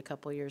Fiji a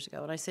couple of years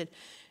ago, and I said,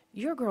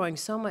 "You're growing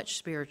so much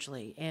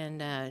spiritually."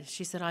 And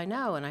she said, "I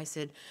know." And I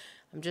said,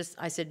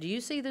 I said, "Do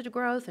you see the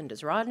growth? And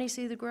does Rodney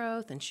see the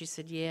growth?" And she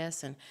said,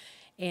 "Yes."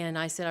 And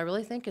I said, "I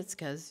really think it's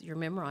because you're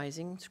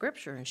memorizing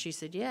Scripture." And she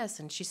said, "Yes."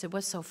 And she said,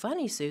 "What's so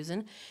funny,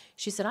 Susan?"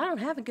 She said, "I don't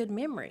have a good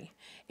memory."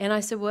 And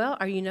I said, "Well,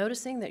 are you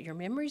noticing that your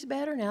memory's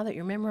better now that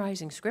you're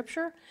memorizing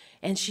Scripture?"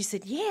 And she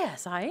said,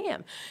 "Yes, I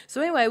am."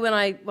 So anyway, when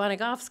I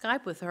got off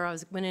Skype with her,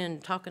 went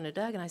in talking to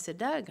Doug, and I said,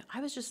 "Doug, I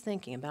was just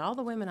thinking about all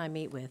the women I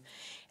meet with."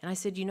 And I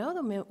said, "You know,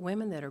 the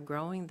women that are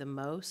growing the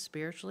most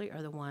spiritually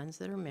are the ones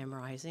that are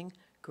memorizing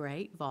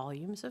great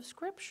volumes of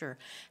Scripture."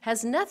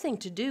 Has nothing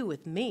to do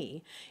with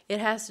me.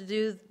 It has to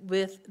do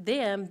with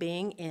them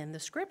being in the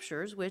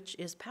Scriptures, which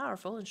is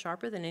powerful and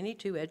sharper than any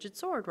two-edged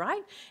sword,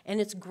 right?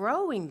 And it's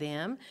growing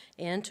them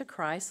into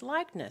Christ's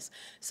likeness.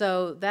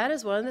 So that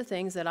is one of the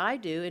things that I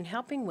do in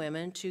helping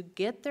women to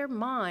get their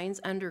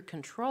minds under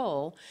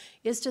control,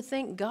 is to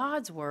think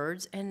God's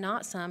words and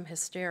not some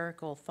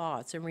hysterical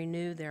thoughts, and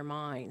renew their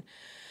mind.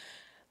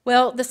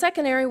 Well, the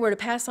second area we're to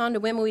pass on to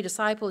women we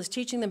disciple is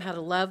teaching them how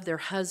to love their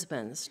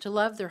husbands, to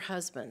love their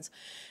husbands.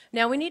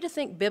 Now, we need to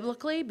think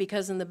biblically,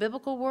 because in the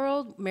biblical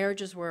world,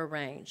 marriages were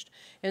arranged.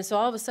 And so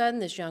all of a sudden,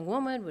 this young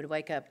woman would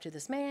wake up to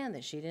this man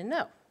that she didn't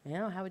know. You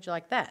know, how would you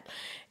like that?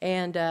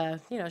 And,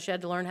 you know, she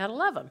had to learn how to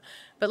love him.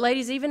 But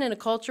ladies, even in a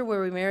culture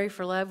where we marry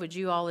for love, would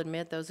you all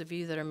admit, those of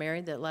you that are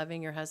married, that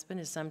loving your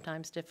husband is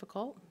sometimes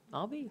difficult?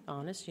 I'll be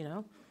honest, you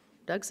know.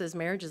 Doug says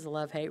marriage is a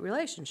love-hate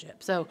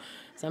relationship, so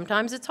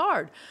sometimes it's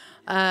hard.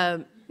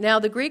 Now,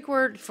 the Greek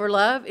word for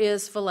love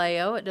is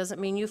phileo. It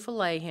doesn't mean you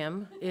fillet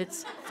him.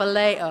 It's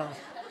phileo.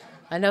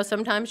 I know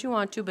sometimes you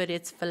want to, but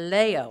it's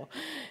phileo.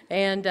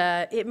 And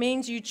it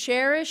means you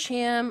cherish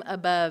him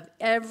above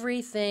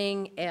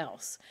everything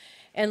else.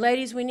 And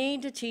ladies, we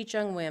need to teach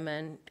young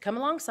women, come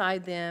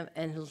alongside them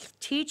and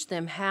teach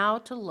them how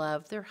to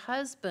love their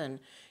husband.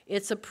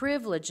 It's a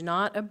privilege,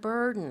 not a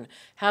burden.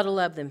 How to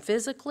love them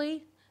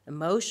physically,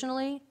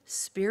 emotionally,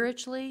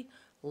 spiritually.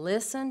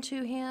 Listen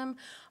to him.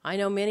 I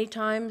know many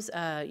times,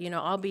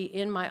 I'll be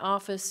in my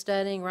office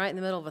studying right in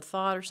the middle of a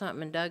thought or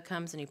something, and Doug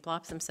comes and he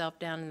plops himself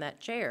down in that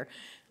chair.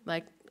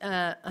 Like,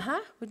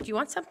 do you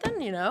want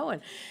something,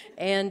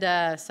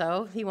 And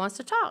so he wants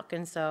to talk.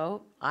 And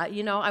so,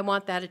 I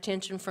want that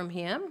attention from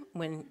him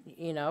when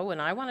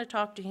I want to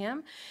talk to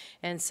him.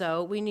 And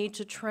so we need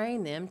to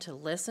train them to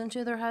listen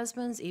to their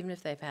husbands, even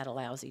if they've had a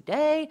lousy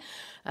day,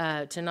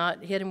 to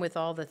not hit him with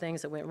all the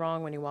things that went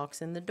wrong when he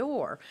walks in the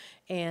door.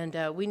 And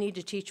we need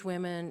to teach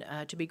women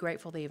to be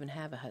grateful they even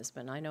have a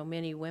husband. I know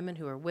many women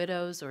who are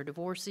widows or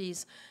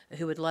divorcees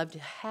who would love to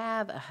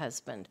have a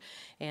husband.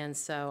 And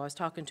so I was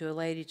talking to a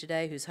lady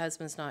today whose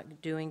husband's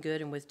not doing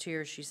good, and with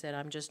tears she said,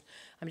 I'm just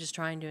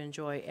trying to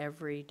enjoy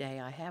every day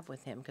I have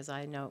with him because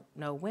I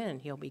know when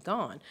he'll be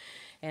gone.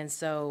 And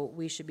so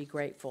we should be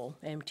grateful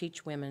and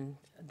teach women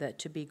that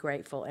to be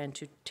grateful and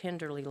to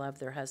tenderly love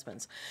their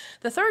husbands.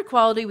 The third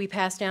quality we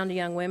pass down to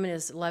young women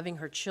is loving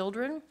her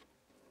children.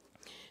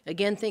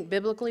 Again, think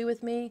biblically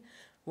with me.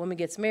 Woman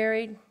gets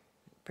married,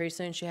 pretty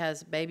soon she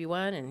has baby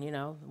one, and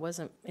it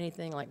wasn't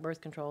anything like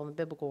birth control in the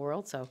biblical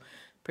world, so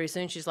pretty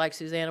soon she's like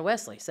Susanna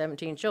Wesley,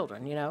 17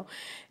 children,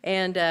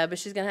 And but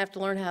she's going to have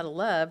to learn how to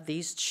love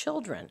these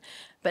children.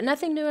 But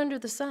nothing new under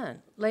the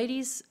sun.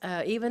 Ladies,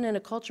 even in a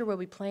culture where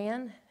we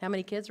plan how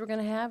many kids we're going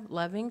to have,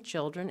 loving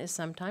children is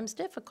sometimes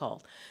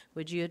difficult.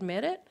 Would you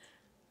admit it?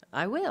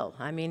 I will.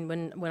 I mean,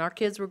 when our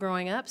kids were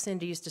growing up,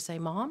 Cindy used to say,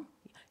 Mom,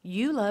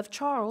 you love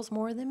Charles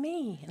more than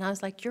me. And I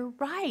was like, you're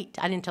right.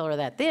 I didn't tell her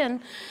that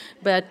then,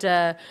 but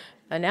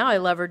now I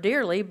love her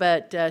dearly,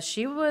 but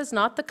she was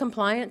not the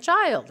compliant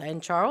child,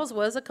 and Charles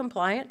was a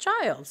compliant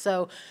child.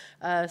 So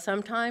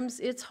sometimes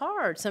it's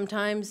hard.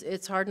 Sometimes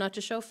it's hard not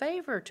to show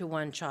favor to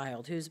one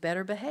child who's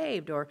better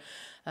behaved, or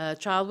a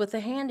child with a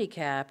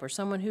handicap, or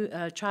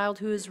a child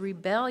who is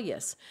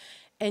rebellious.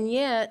 And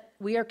yet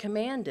we are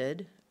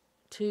commanded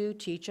to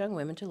teach young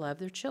women to love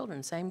their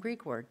children. Same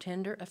Greek word,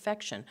 tender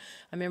affection.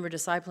 I remember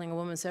discipling a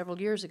woman several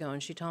years ago,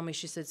 and she told me,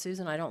 she said,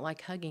 Susan, I don't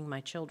like hugging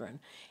my children.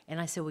 And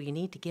I said, well, you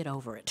need to get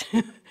over it.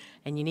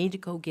 And you need to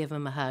go give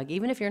them a hug,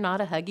 even if you're not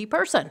a huggy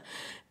person,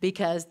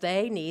 because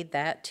they need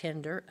that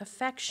tender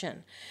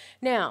affection.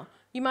 Now,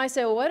 you might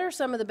say, well, what are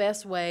some of the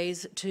best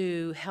ways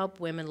to help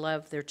women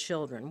love their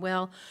children?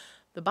 Well,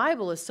 the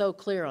Bible is so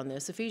clear on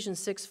this. Ephesians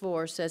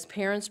 6:4 says,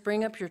 parents,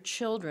 bring up your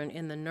children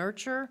in the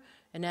nurture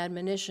and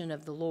admonition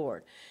of the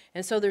Lord.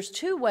 And so there's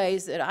two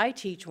ways that I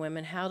teach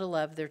women how to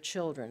love their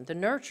children. The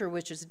nurture,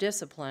 which is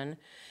discipline,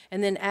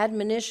 and then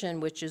admonition,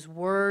 which is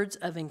words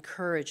of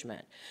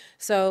encouragement.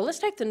 So let's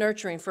take the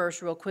nurturing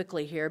first real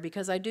quickly here,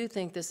 because I do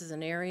think this is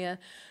an area,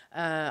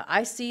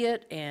 I see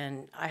it,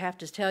 and I have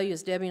to tell you,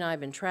 as Debbie and I have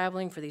been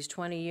traveling for these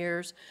 20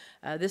 years,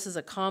 this is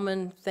a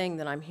common thing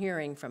that I'm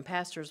hearing from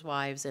pastors'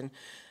 wives and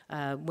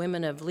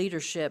women of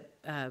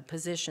leadership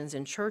positions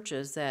in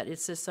churches, that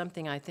it's just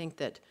something I think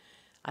that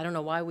I don't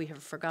know why we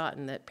have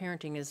forgotten that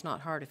parenting is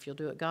not hard if you'll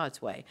do it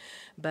God's way.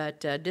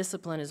 But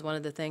discipline is one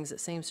of the things that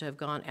seems to have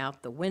gone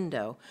out the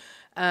window.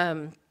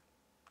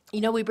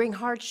 We bring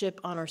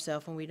hardship on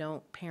ourselves when we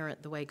don't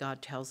parent the way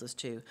God tells us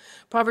to.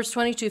 Proverbs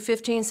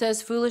 22:15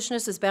 says,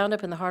 foolishness is bound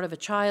up in the heart of a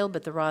child,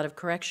 but the rod of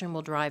correction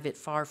will drive it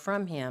far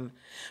from him.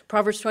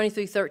 Proverbs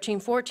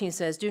 23:13-14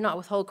 says, do not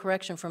withhold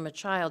correction from a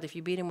child. If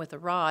you beat him with a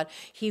rod,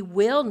 he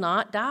will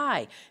not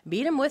die.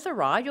 Beat him with a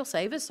rod, you'll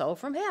save his soul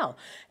from hell.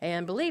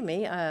 And believe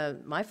me,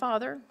 my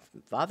father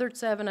fathered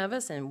 7 of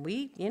us, and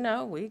we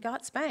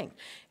got spanked.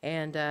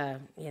 And,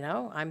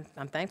 I'm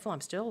thankful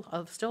I'm still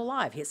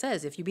alive. It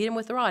says, if you beat him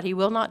with a rod, he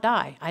will not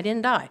die. I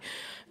didn't die,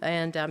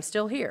 and I'm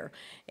still here,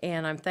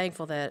 and I'm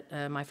thankful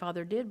that my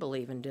father did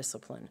believe in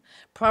discipline.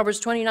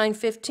 Proverbs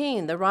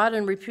 29:15, the rod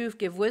and reproof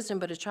give wisdom,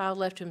 but a child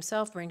left to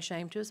himself brings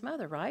shame to his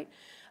mother, right?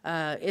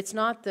 It's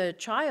not the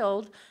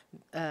child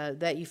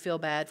that you feel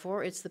bad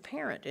for, it's the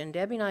parent. And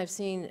Debbie and I have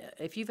seen,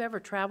 if you've ever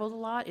traveled a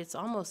lot, it's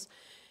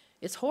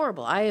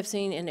horrible. I have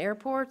seen in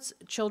airports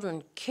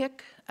children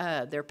kick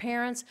their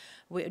parents.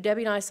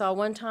 Debbie and I saw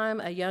one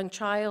time a young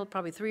child,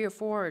 probably 3 or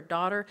 4, a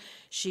daughter.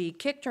 She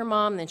kicked her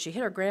mom, then she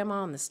hit her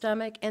grandma in the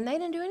stomach, and they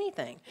didn't do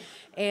anything.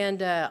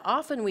 And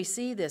often we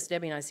see this.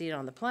 Debbie and I see it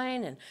on the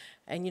plane,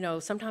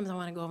 and sometimes I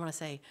want to go over and I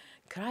say,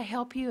 could I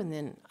help you? And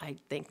then I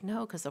think,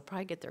 no, because they'll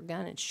probably get their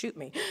gun and shoot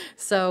me.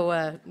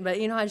 So, but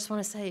I just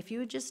want to say, if you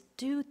would just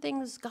do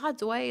things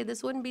God's way,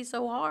 this wouldn't be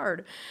so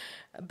hard.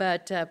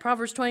 But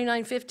Proverbs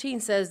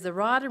 29:15 says, the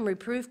rod and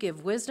reproof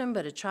give wisdom,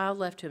 but a child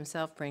left to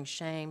himself brings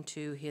shame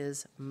to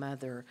his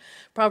mother.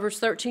 Proverbs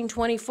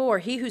 13:24,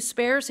 he who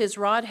spares his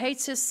rod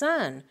hates his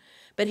son,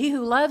 but he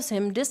who loves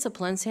him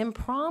disciplines him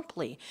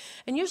promptly.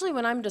 And usually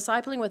when I'm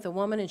discipling with a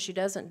woman and she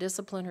doesn't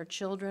discipline her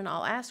children,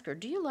 I'll ask her,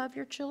 do you love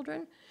your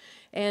children?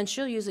 And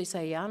she'll usually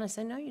say, yeah, and I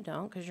say, no, you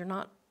don't, because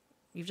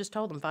you've just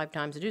told them 5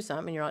 times to do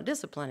something and you're not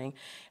disciplining.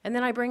 And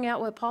then I bring out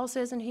what Paul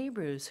says in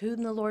Hebrews,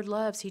 whom the Lord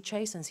loves, he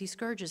chastens, he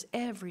scourges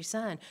every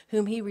son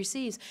whom he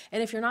receives.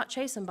 And if you're not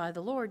chastened by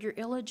the Lord, you're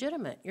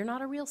illegitimate. You're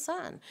not a real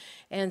son.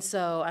 And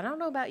so I don't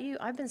know about you,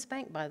 I've been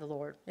spanked by the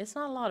Lord. It's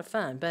not a lot of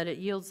fun, but it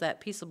yields that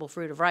peaceable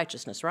fruit of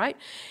righteousness, right?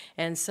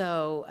 And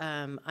so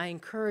I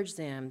encourage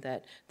them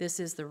that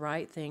this is the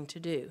right thing to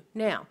do.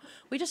 Now,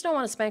 we just don't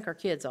want to spank our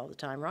kids all the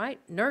time,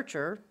 right?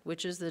 Nurture,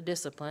 which is the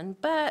discipline,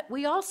 but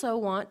we also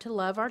want to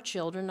love our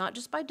children, not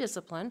just by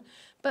discipline,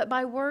 but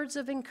by words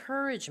of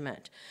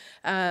encouragement.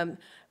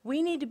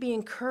 We need to be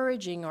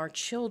encouraging our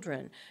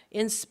children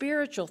in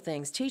spiritual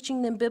things,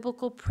 teaching them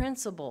biblical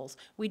principles.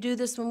 We do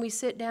this when we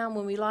sit down,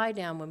 when we lie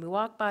down, when we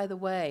walk by the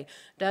way.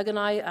 Doug and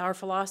I, our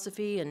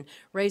philosophy in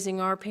raising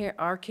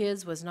our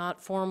kids was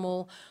not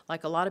formal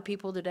like a lot of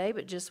people today,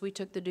 but just we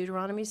took the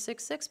Deuteronomy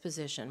 6:6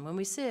 position. When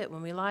we sit,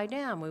 when we lie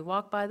down, we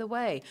walk by the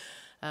way.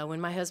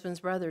 When my husband's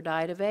brother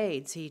died of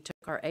AIDS, he took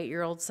our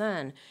 8-year-old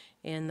son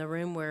in the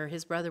room where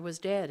his brother was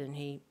dead, and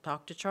he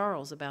talked to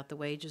Charles about the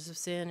wages of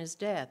sin is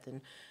death,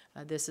 and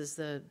this is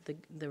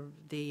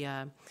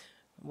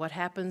what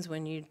happens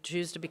when you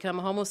choose to become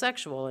a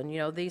homosexual,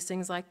 and these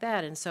things like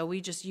that. And so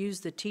we just use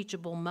the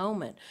teachable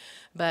moment,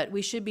 but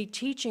we should be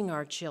teaching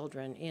our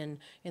children in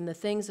the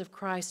things of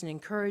Christ and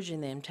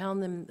encouraging them, telling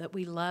them that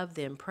we love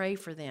them, pray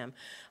for them.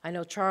 I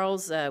know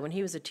Charles, when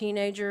he was a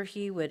teenager,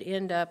 he would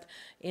end up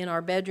in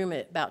our bedroom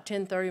at about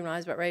 10:30 when I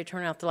was about ready to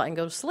turn out the light and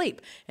go to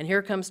sleep, and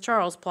here comes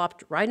Charles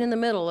plopped right in the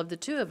middle of the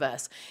two of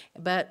us.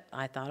 But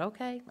I thought,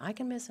 okay, I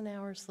can miss an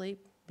hour of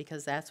sleep,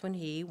 because that's when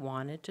he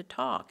wanted to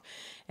talk.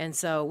 And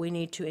so we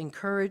need to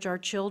encourage our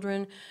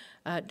children.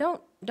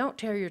 Don't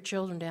tear your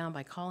children down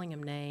by calling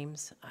them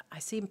names. I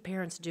see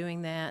parents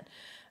doing that.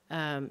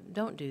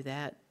 Don't do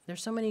that.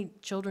 There's so many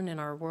children in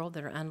our world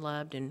that are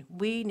unloved, and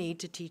we need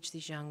to teach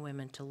these young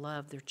women to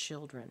love their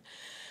children.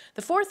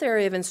 The fourth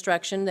area of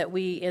instruction that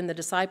we in the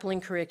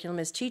discipling curriculum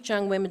is teach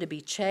young women to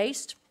be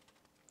chaste.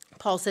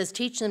 Paul says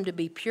teach them to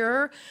be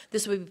pure.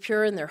 This would be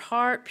pure in their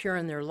heart, pure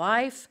in their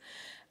life.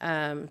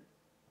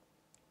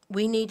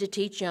 We need to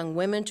teach young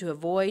women to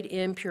avoid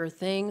impure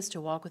things,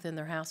 to walk within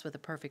their house with a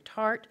perfect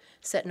heart,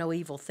 set no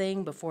evil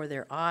thing before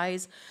their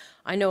eyes.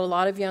 I know a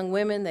lot of young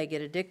women, they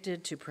get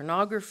addicted to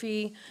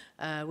pornography,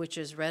 which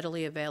is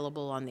readily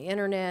available on the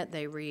internet.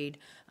 They read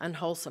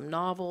unwholesome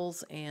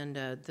novels, and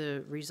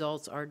the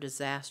results are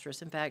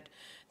disastrous. In fact,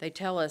 they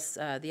tell us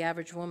the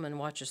average woman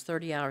watches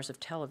 30 hours of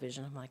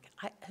television. I'm like,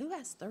 who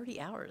has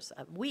 30 hours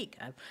a week?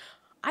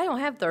 I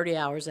don't have 30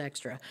 hours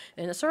extra,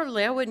 and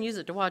certainly I wouldn't use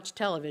it to watch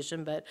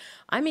television, but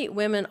I meet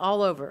women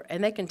all over,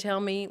 and they can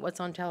tell me what's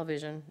on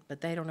television,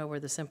 but they don't know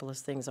where the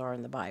simplest things are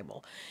in the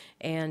Bible.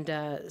 And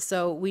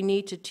so we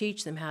need to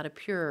teach them how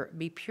to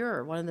be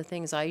pure. One of the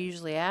things I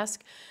usually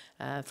ask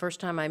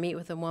first time I meet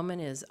with a woman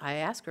is I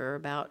ask her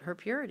about her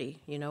purity.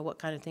 What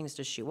kind of things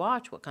does she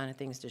watch? What kind of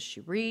things does she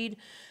read?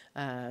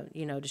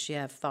 Does she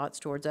have thoughts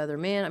towards other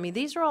men? I mean,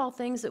 these are all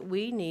things that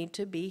we need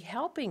to be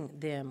helping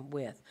them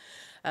with.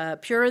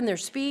 Pure in their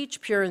speech,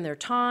 pure in their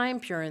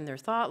time, pure in their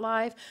thought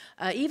life,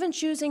 even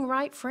choosing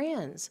right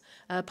friends.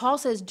 Paul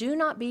says, do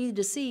not be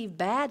deceived.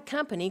 Bad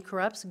company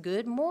corrupts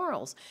good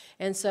morals.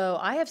 And so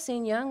I have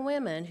seen young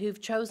women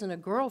who've chosen a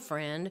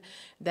girlfriend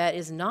that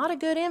is not a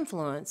good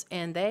influence,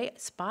 and they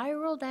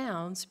spiral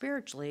down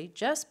spiritually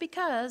just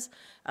because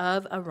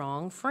of a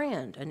wrong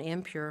friend, an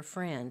impure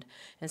friend.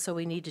 And so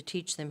we need to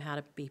teach them how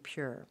to be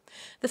pure.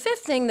 The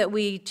fifth thing that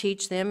we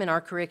teach them in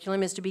our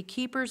curriculum is to be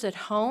keepers at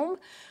home.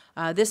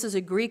 This is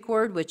a Greek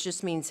word which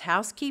just means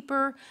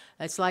housekeeper.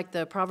 It's like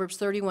the Proverbs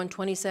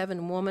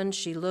 31:27 woman.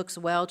 She looks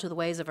well to the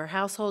ways of her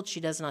household.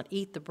 She does not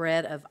eat the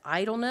bread of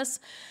idleness.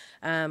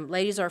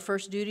 Ladies, our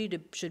first duty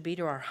should be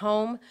to our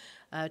home.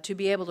 To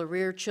be able to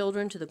rear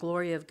children to the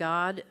glory of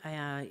God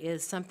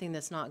is something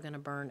that's not going to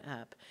burn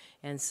up.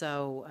 And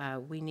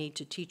so we need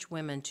to teach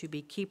women to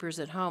be keepers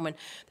at home. And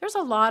there's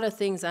a lot of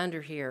things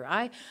under here.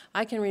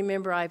 I can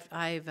remember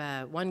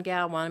one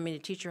gal wanted me to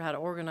teach her how to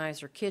organize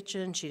her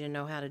kitchen. She didn't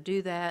know how to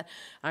do that.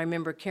 I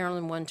remember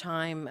Carolyn one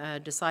time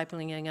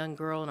discipling a young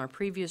girl in our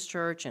previous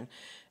church,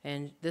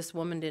 and this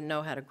woman didn't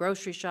know how to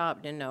grocery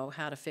shop, didn't know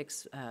how to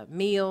fix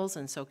meals,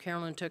 and so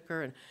Carolyn took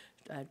her and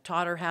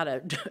taught her how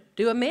to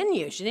do a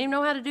menu. She didn't even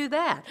know how to do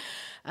that.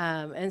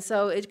 And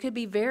so it could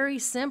be very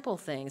simple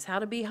things, how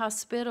to be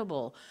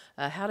hospitable,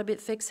 how to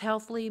fix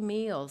healthy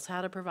meals,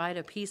 how to provide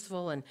a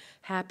peaceful and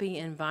happy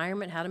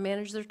environment, how to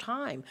manage their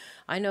time.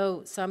 I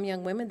know some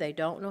young women, they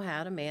don't know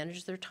how to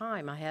manage their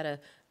time. I had a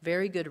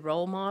very good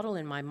role model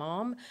in my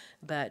mom,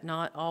 but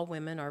not all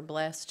women are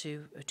blessed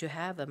to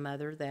have a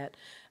mother that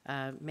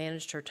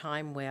managed her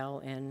time well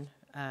and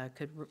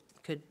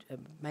could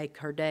make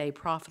her day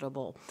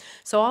profitable.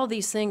 So all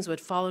these things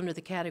would fall under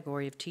the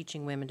category of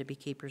teaching women to be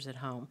keepers at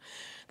home.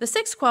 The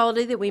sixth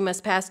quality that we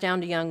must pass down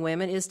to young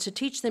women is to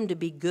teach them to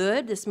be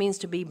good. This means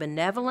to be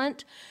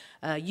benevolent,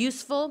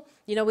 useful,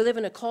 You know, we live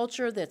in a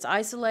culture that's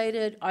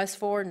isolated, us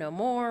four, no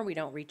more. We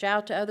don't reach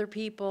out to other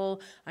people.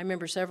 I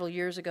remember several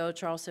years ago,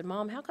 Charles said,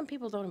 Mom, how come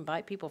people don't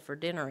invite people for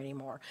dinner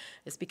anymore?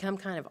 It's become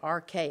kind of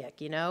archaic,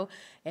 you know?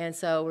 And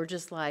so we're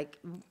just like,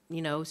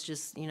 you know, it's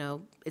just, you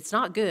know, it's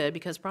not good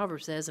because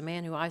Proverbs says a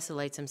man who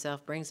isolates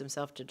himself brings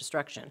himself to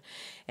destruction.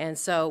 And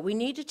so we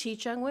need to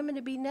teach young women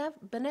to be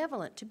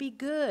benevolent, to be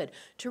good,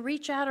 to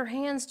reach out her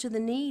hands to the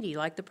needy,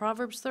 like the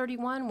Proverbs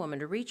 31 woman,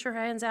 to reach her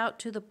hands out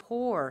to the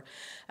poor,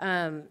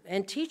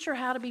 and teach her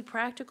how to be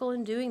practical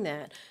in doing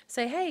that.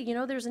 Say, hey, you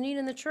know, there's a need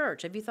in the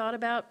church. Have you thought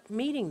about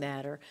meeting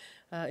that? Or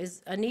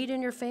is a need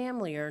in your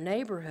family or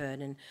neighborhood?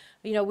 And,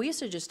 you know, we used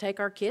to just take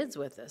our kids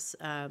with us.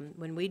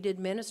 When we did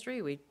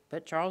ministry, we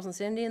put Charles and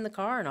Cindy in the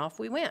car and off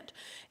we went.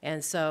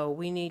 And so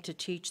we need to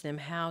teach them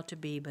how to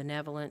be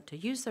benevolent, to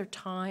use their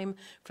time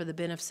for the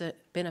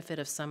benefit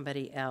of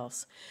somebody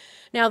else.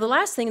 Now, the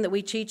last thing that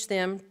we teach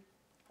them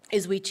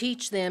is we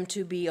teach them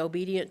to be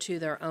obedient to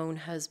their own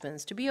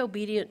husbands, to be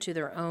obedient to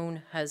their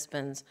own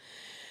husbands.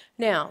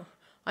 Now,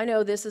 I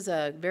know this is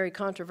a very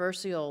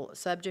controversial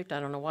subject. I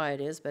don't know why it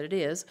is, but it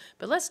is.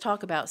 But let's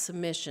talk about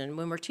submission.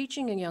 When we're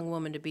teaching a young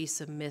woman to be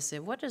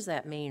submissive, what does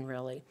that mean,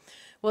 really?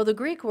 Well, the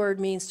Greek word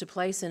means to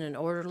place in an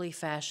orderly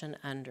fashion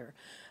under.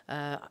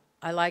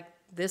 I like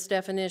this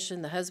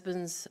definition. The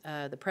husband's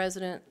the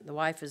president, the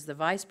wife is the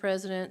vice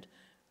president,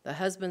 the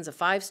husband's a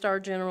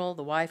 5-star general,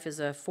 the wife is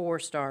a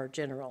 4-star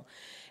general.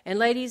 And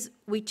ladies,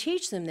 we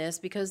teach them this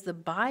because the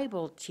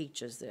Bible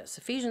teaches this.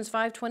 Ephesians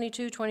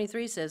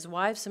 5:22-23 says,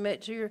 wives,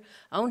 submit to your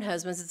own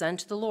husbands as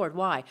unto the Lord.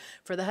 Why?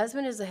 For the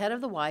husband is the head of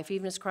the wife,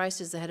 even as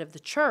Christ is the head of the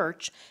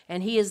church,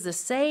 and he is the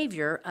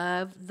Savior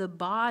of the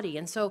body.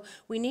 And so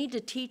we need to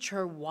teach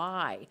her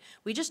why.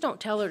 We just don't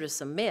tell her to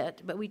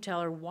submit, but we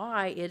tell her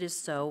why it is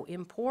so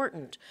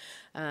important.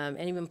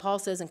 And even Paul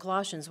says in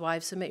Colossians,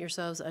 wives, submit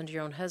yourselves unto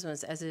your own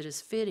husbands as it is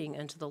fitting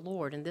unto the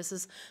Lord. And this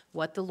is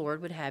what the Lord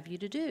would have you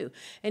to do.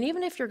 And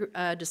even if you're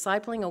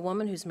discipling a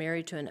woman who's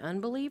married to an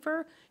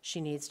unbeliever, she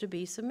needs to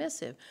be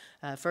submissive.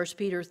 1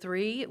 Peter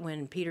 3,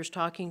 when Peter's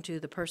talking to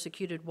the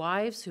persecuted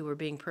wives who were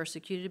being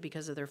persecuted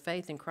because of their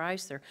faith in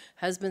Christ, their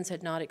husbands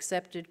had not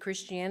accepted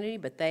Christianity,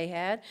 but they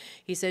had.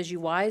 He says, you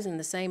wives, in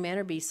the same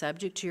manner be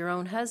subject to your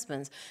own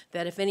husbands,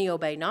 that if any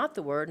obey not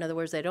the word, in other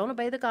words, they don't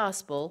obey the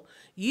gospel,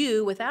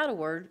 you, without a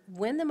word,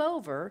 win them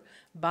over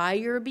by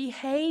your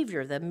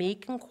behavior, the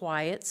meek and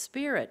quiet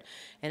spirit.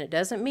 And it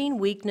doesn't mean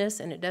weakness,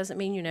 and it doesn't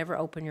mean you never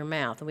open your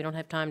mouth. And we don't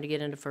have time to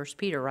get into 1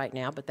 Peter right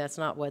now, but that's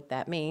not what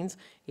that means,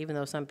 even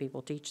though some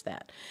people teach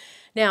that.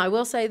 Now, I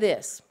will say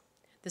this.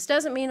 This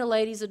doesn't mean a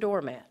lady's a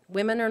doormat.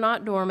 Women are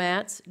not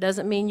doormats. It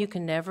doesn't mean you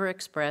can never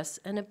express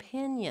an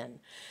opinion.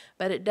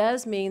 But it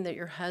does mean that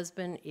your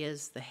husband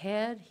is the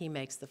head. He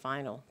makes the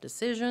final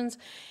decisions.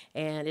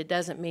 And it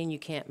doesn't mean you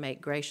can't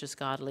make gracious,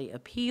 godly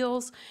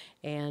appeals.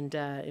 And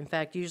in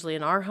fact, usually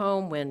in our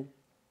home, when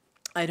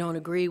I don't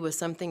agree with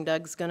something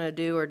Doug's going to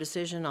do or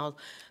decision,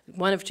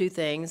 one of two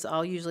things.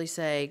 I'll usually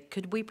say,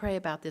 could we pray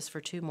about this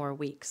for 2 more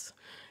weeks?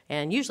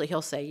 And usually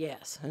he'll say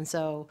yes. And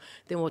so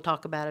then we'll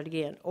talk about it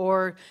again.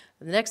 Or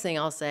the next thing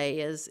I'll say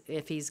is,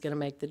 if he's going to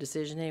make the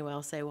decision anyway,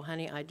 I'll say, well,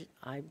 honey,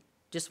 I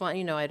just want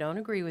you to know I don't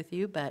agree with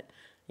you, but,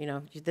 you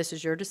know, this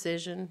is your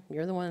decision.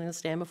 You're the one who'll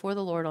stand before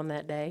the Lord on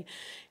that day.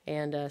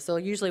 And so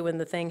usually when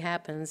the thing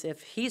happens,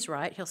 if he's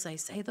right, he'll say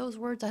those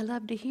words I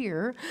love to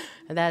hear.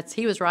 And that's,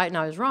 he was right and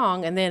I was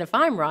wrong. And then if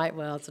I'm right,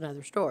 well, it's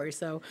another story.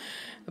 So,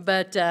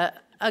 but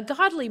a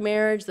godly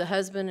marriage, the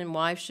husband and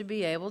wife should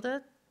be able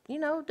to, you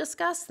know,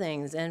 discuss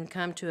things and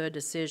come to a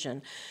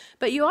decision.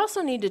 But you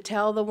also need to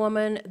tell the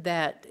woman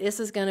that this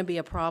is going to be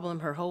a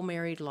problem her whole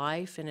married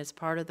life, and it's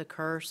part of the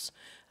curse.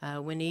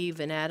 When Eve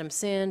and Adam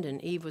sinned,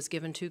 and Eve was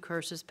given 2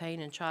 curses,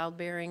 pain and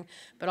childbearing.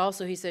 But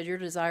also he said, your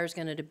desire is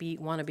going to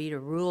want to be to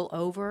rule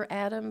over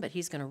Adam, but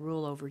he's going to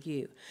rule over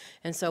you.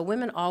 And so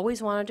women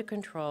always want to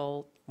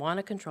control.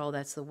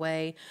 That's the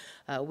way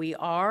we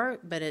are,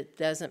 but it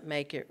doesn't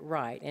make it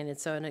right. And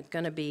it's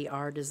going to be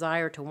our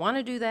desire to want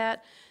to do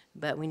that,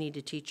 but we need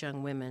to teach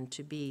young women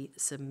to be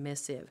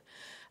submissive.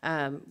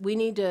 We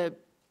need to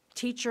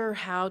teach her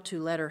how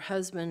to let her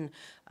husband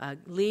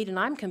lead, and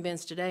I'm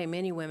convinced today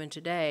many women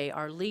today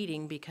are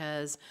leading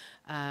because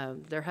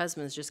their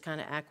husbands just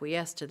kind of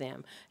acquiesce to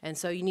them. And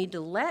so you need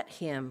to let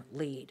him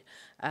lead,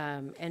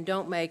 and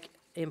don't make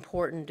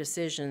important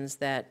decisions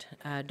that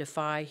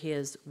defy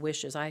his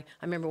wishes. I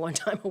remember one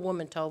time a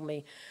woman told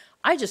me,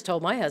 I just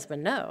told my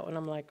husband no. And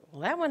I'm like,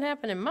 well, that wouldn't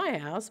happen in my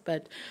house,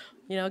 but,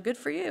 you know, good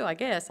for you, I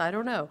guess. I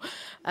don't know.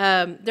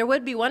 There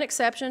would be one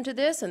exception to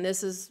this, and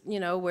this is, you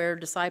know, where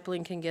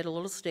discipling can get a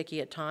little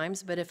sticky at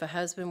times. But if a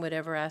husband would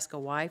ever ask a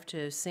wife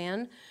to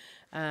sin,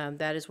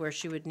 that is where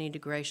she would need to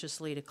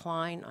graciously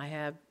decline. I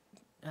have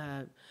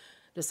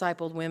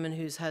discipled women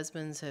whose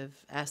husbands have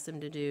asked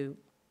them to do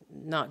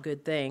not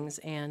good things,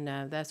 and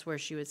that's where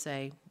she would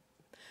say,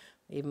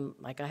 even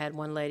like I had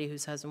one lady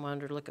whose husband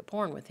wanted her to look at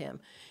porn with him.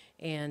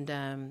 And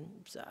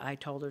so I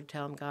told her to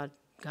tell him, God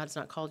God's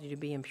not called you to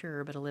be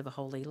impure, but to live a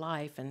holy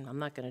life, and I'm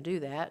not going to do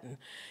that.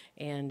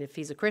 And if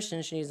he's a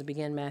Christian, she needs to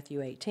begin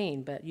Matthew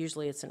 18, but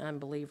usually it's an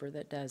unbeliever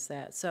that does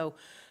that. So,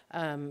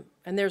 and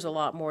there's a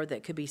lot more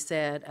that could be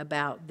said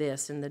about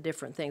this and the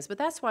different things. But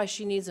that's why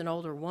she needs an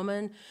older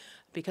woman,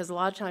 because a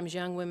lot of times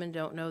young women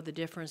don't know the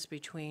difference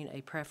between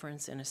a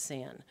preference and a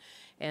sin.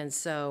 And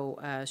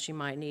so she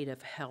might need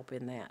help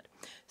in that.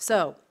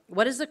 So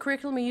what is the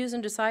curriculum we use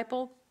in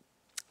discipleship?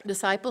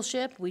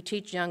 We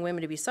teach young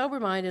women to be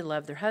sober-minded,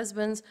 love their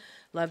husbands,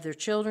 love their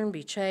children,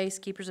 be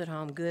chaste, keepers at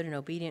home, good and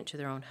obedient to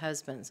their own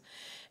husbands.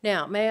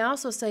 Now, may I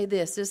also say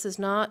this does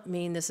not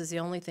mean this is the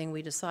only thing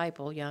we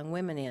disciple young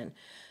women in.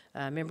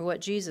 Remember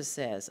what Jesus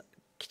says,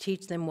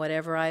 teach them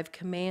whatever I've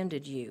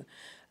commanded you.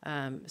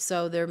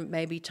 So there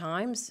may be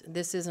times,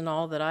 this isn't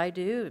all that I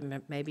do.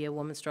 Maybe a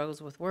woman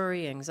struggles with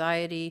worry,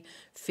 anxiety,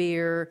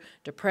 fear,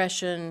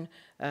 depression.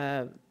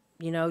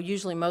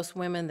 Usually most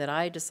women that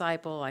I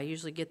disciple, I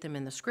usually get them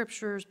in the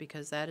scriptures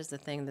because that is the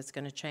thing that's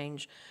going to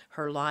change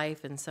her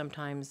life. And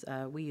sometimes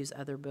we use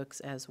other books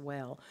as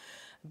well.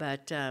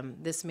 But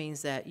this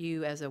means that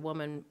you, as a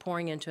woman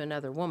pouring into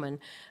another woman,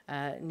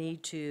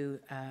 need to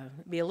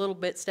be a little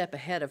bit step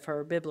ahead of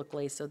her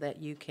biblically so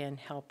that you can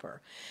help her.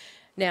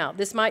 Now,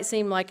 this might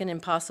seem like an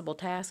impossible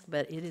task,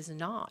 but it is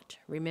not.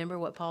 Remember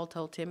what Paul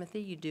told Timothy?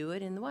 You do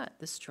it in what?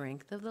 The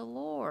strength of the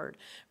Lord,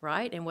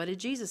 right? And what did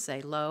Jesus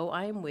say? Lo,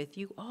 I am with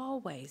you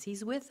always.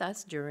 He's with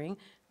us during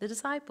the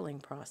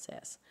discipling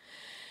process.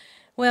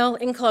 Well,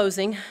 in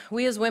closing,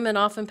 we as women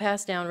often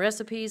pass down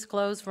recipes,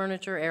 clothes,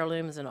 furniture,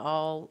 heirlooms, and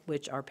all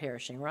which are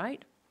perishing,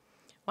 right?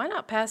 Why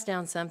not pass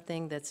down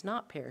something that's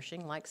not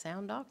perishing, like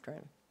sound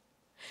doctrine?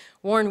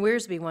 Warren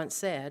Wiersbe once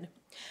said,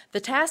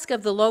 the task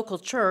of the local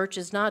church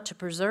is not to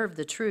preserve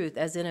the truth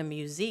as in a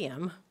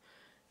museum,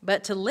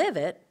 but to live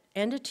it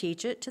and to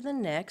teach it to the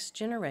next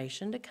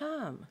generation to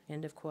come.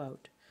 End of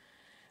quote.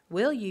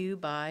 Will you,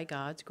 by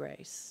God's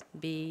grace,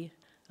 be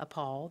a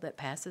Paul that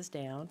passes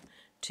down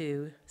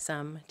to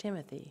some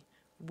Timothy?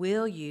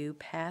 Will you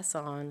pass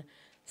on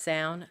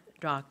sound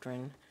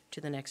doctrine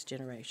to the next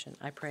generation?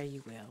 I pray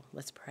you will.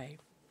 Let's pray.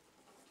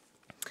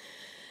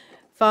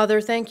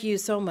 Father, thank you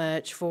so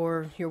much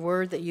for your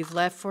word that you've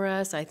left for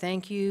us. I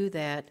thank you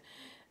that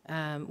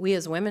we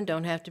as women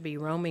don't have to be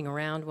roaming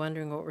around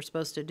wondering what we're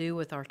supposed to do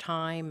with our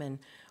time and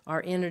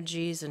our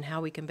energies and how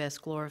we can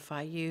best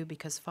glorify you,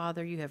 because,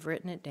 Father, you have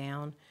written it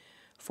down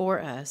for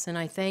us. And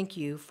I thank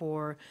you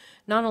for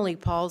not only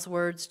Paul's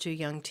words to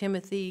young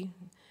Timothy,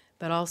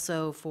 but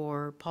also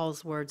for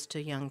Paul's words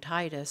to young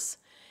Titus.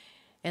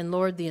 And,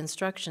 Lord, the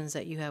instructions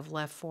that you have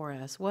left for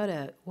us. What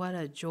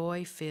a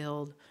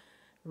joy-filled,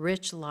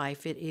 rich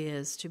life it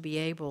is to be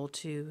able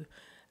to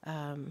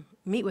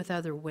meet with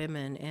other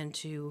women and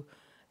to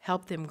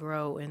help them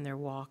grow in their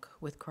walk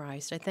with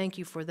Christ. I thank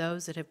you for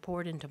those that have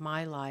poured into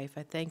my life.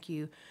 I thank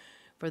you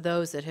for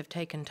those that have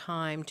taken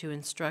time to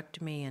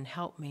instruct me and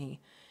help me.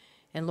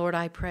 And Lord,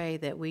 I pray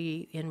that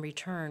we in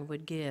return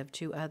would give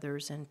to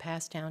others and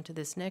pass down to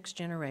this next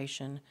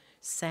generation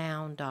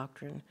sound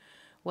doctrine.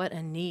 What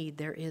a need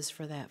there is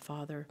for that,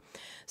 Father.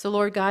 So,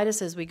 Lord, guide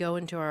us as we go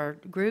into our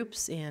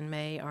groups, and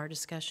may our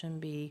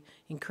discussion be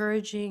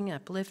encouraging,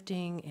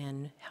 uplifting,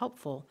 and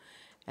helpful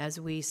as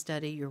we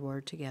study your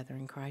word together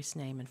in Christ's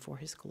name and for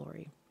his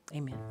glory.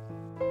 Amen.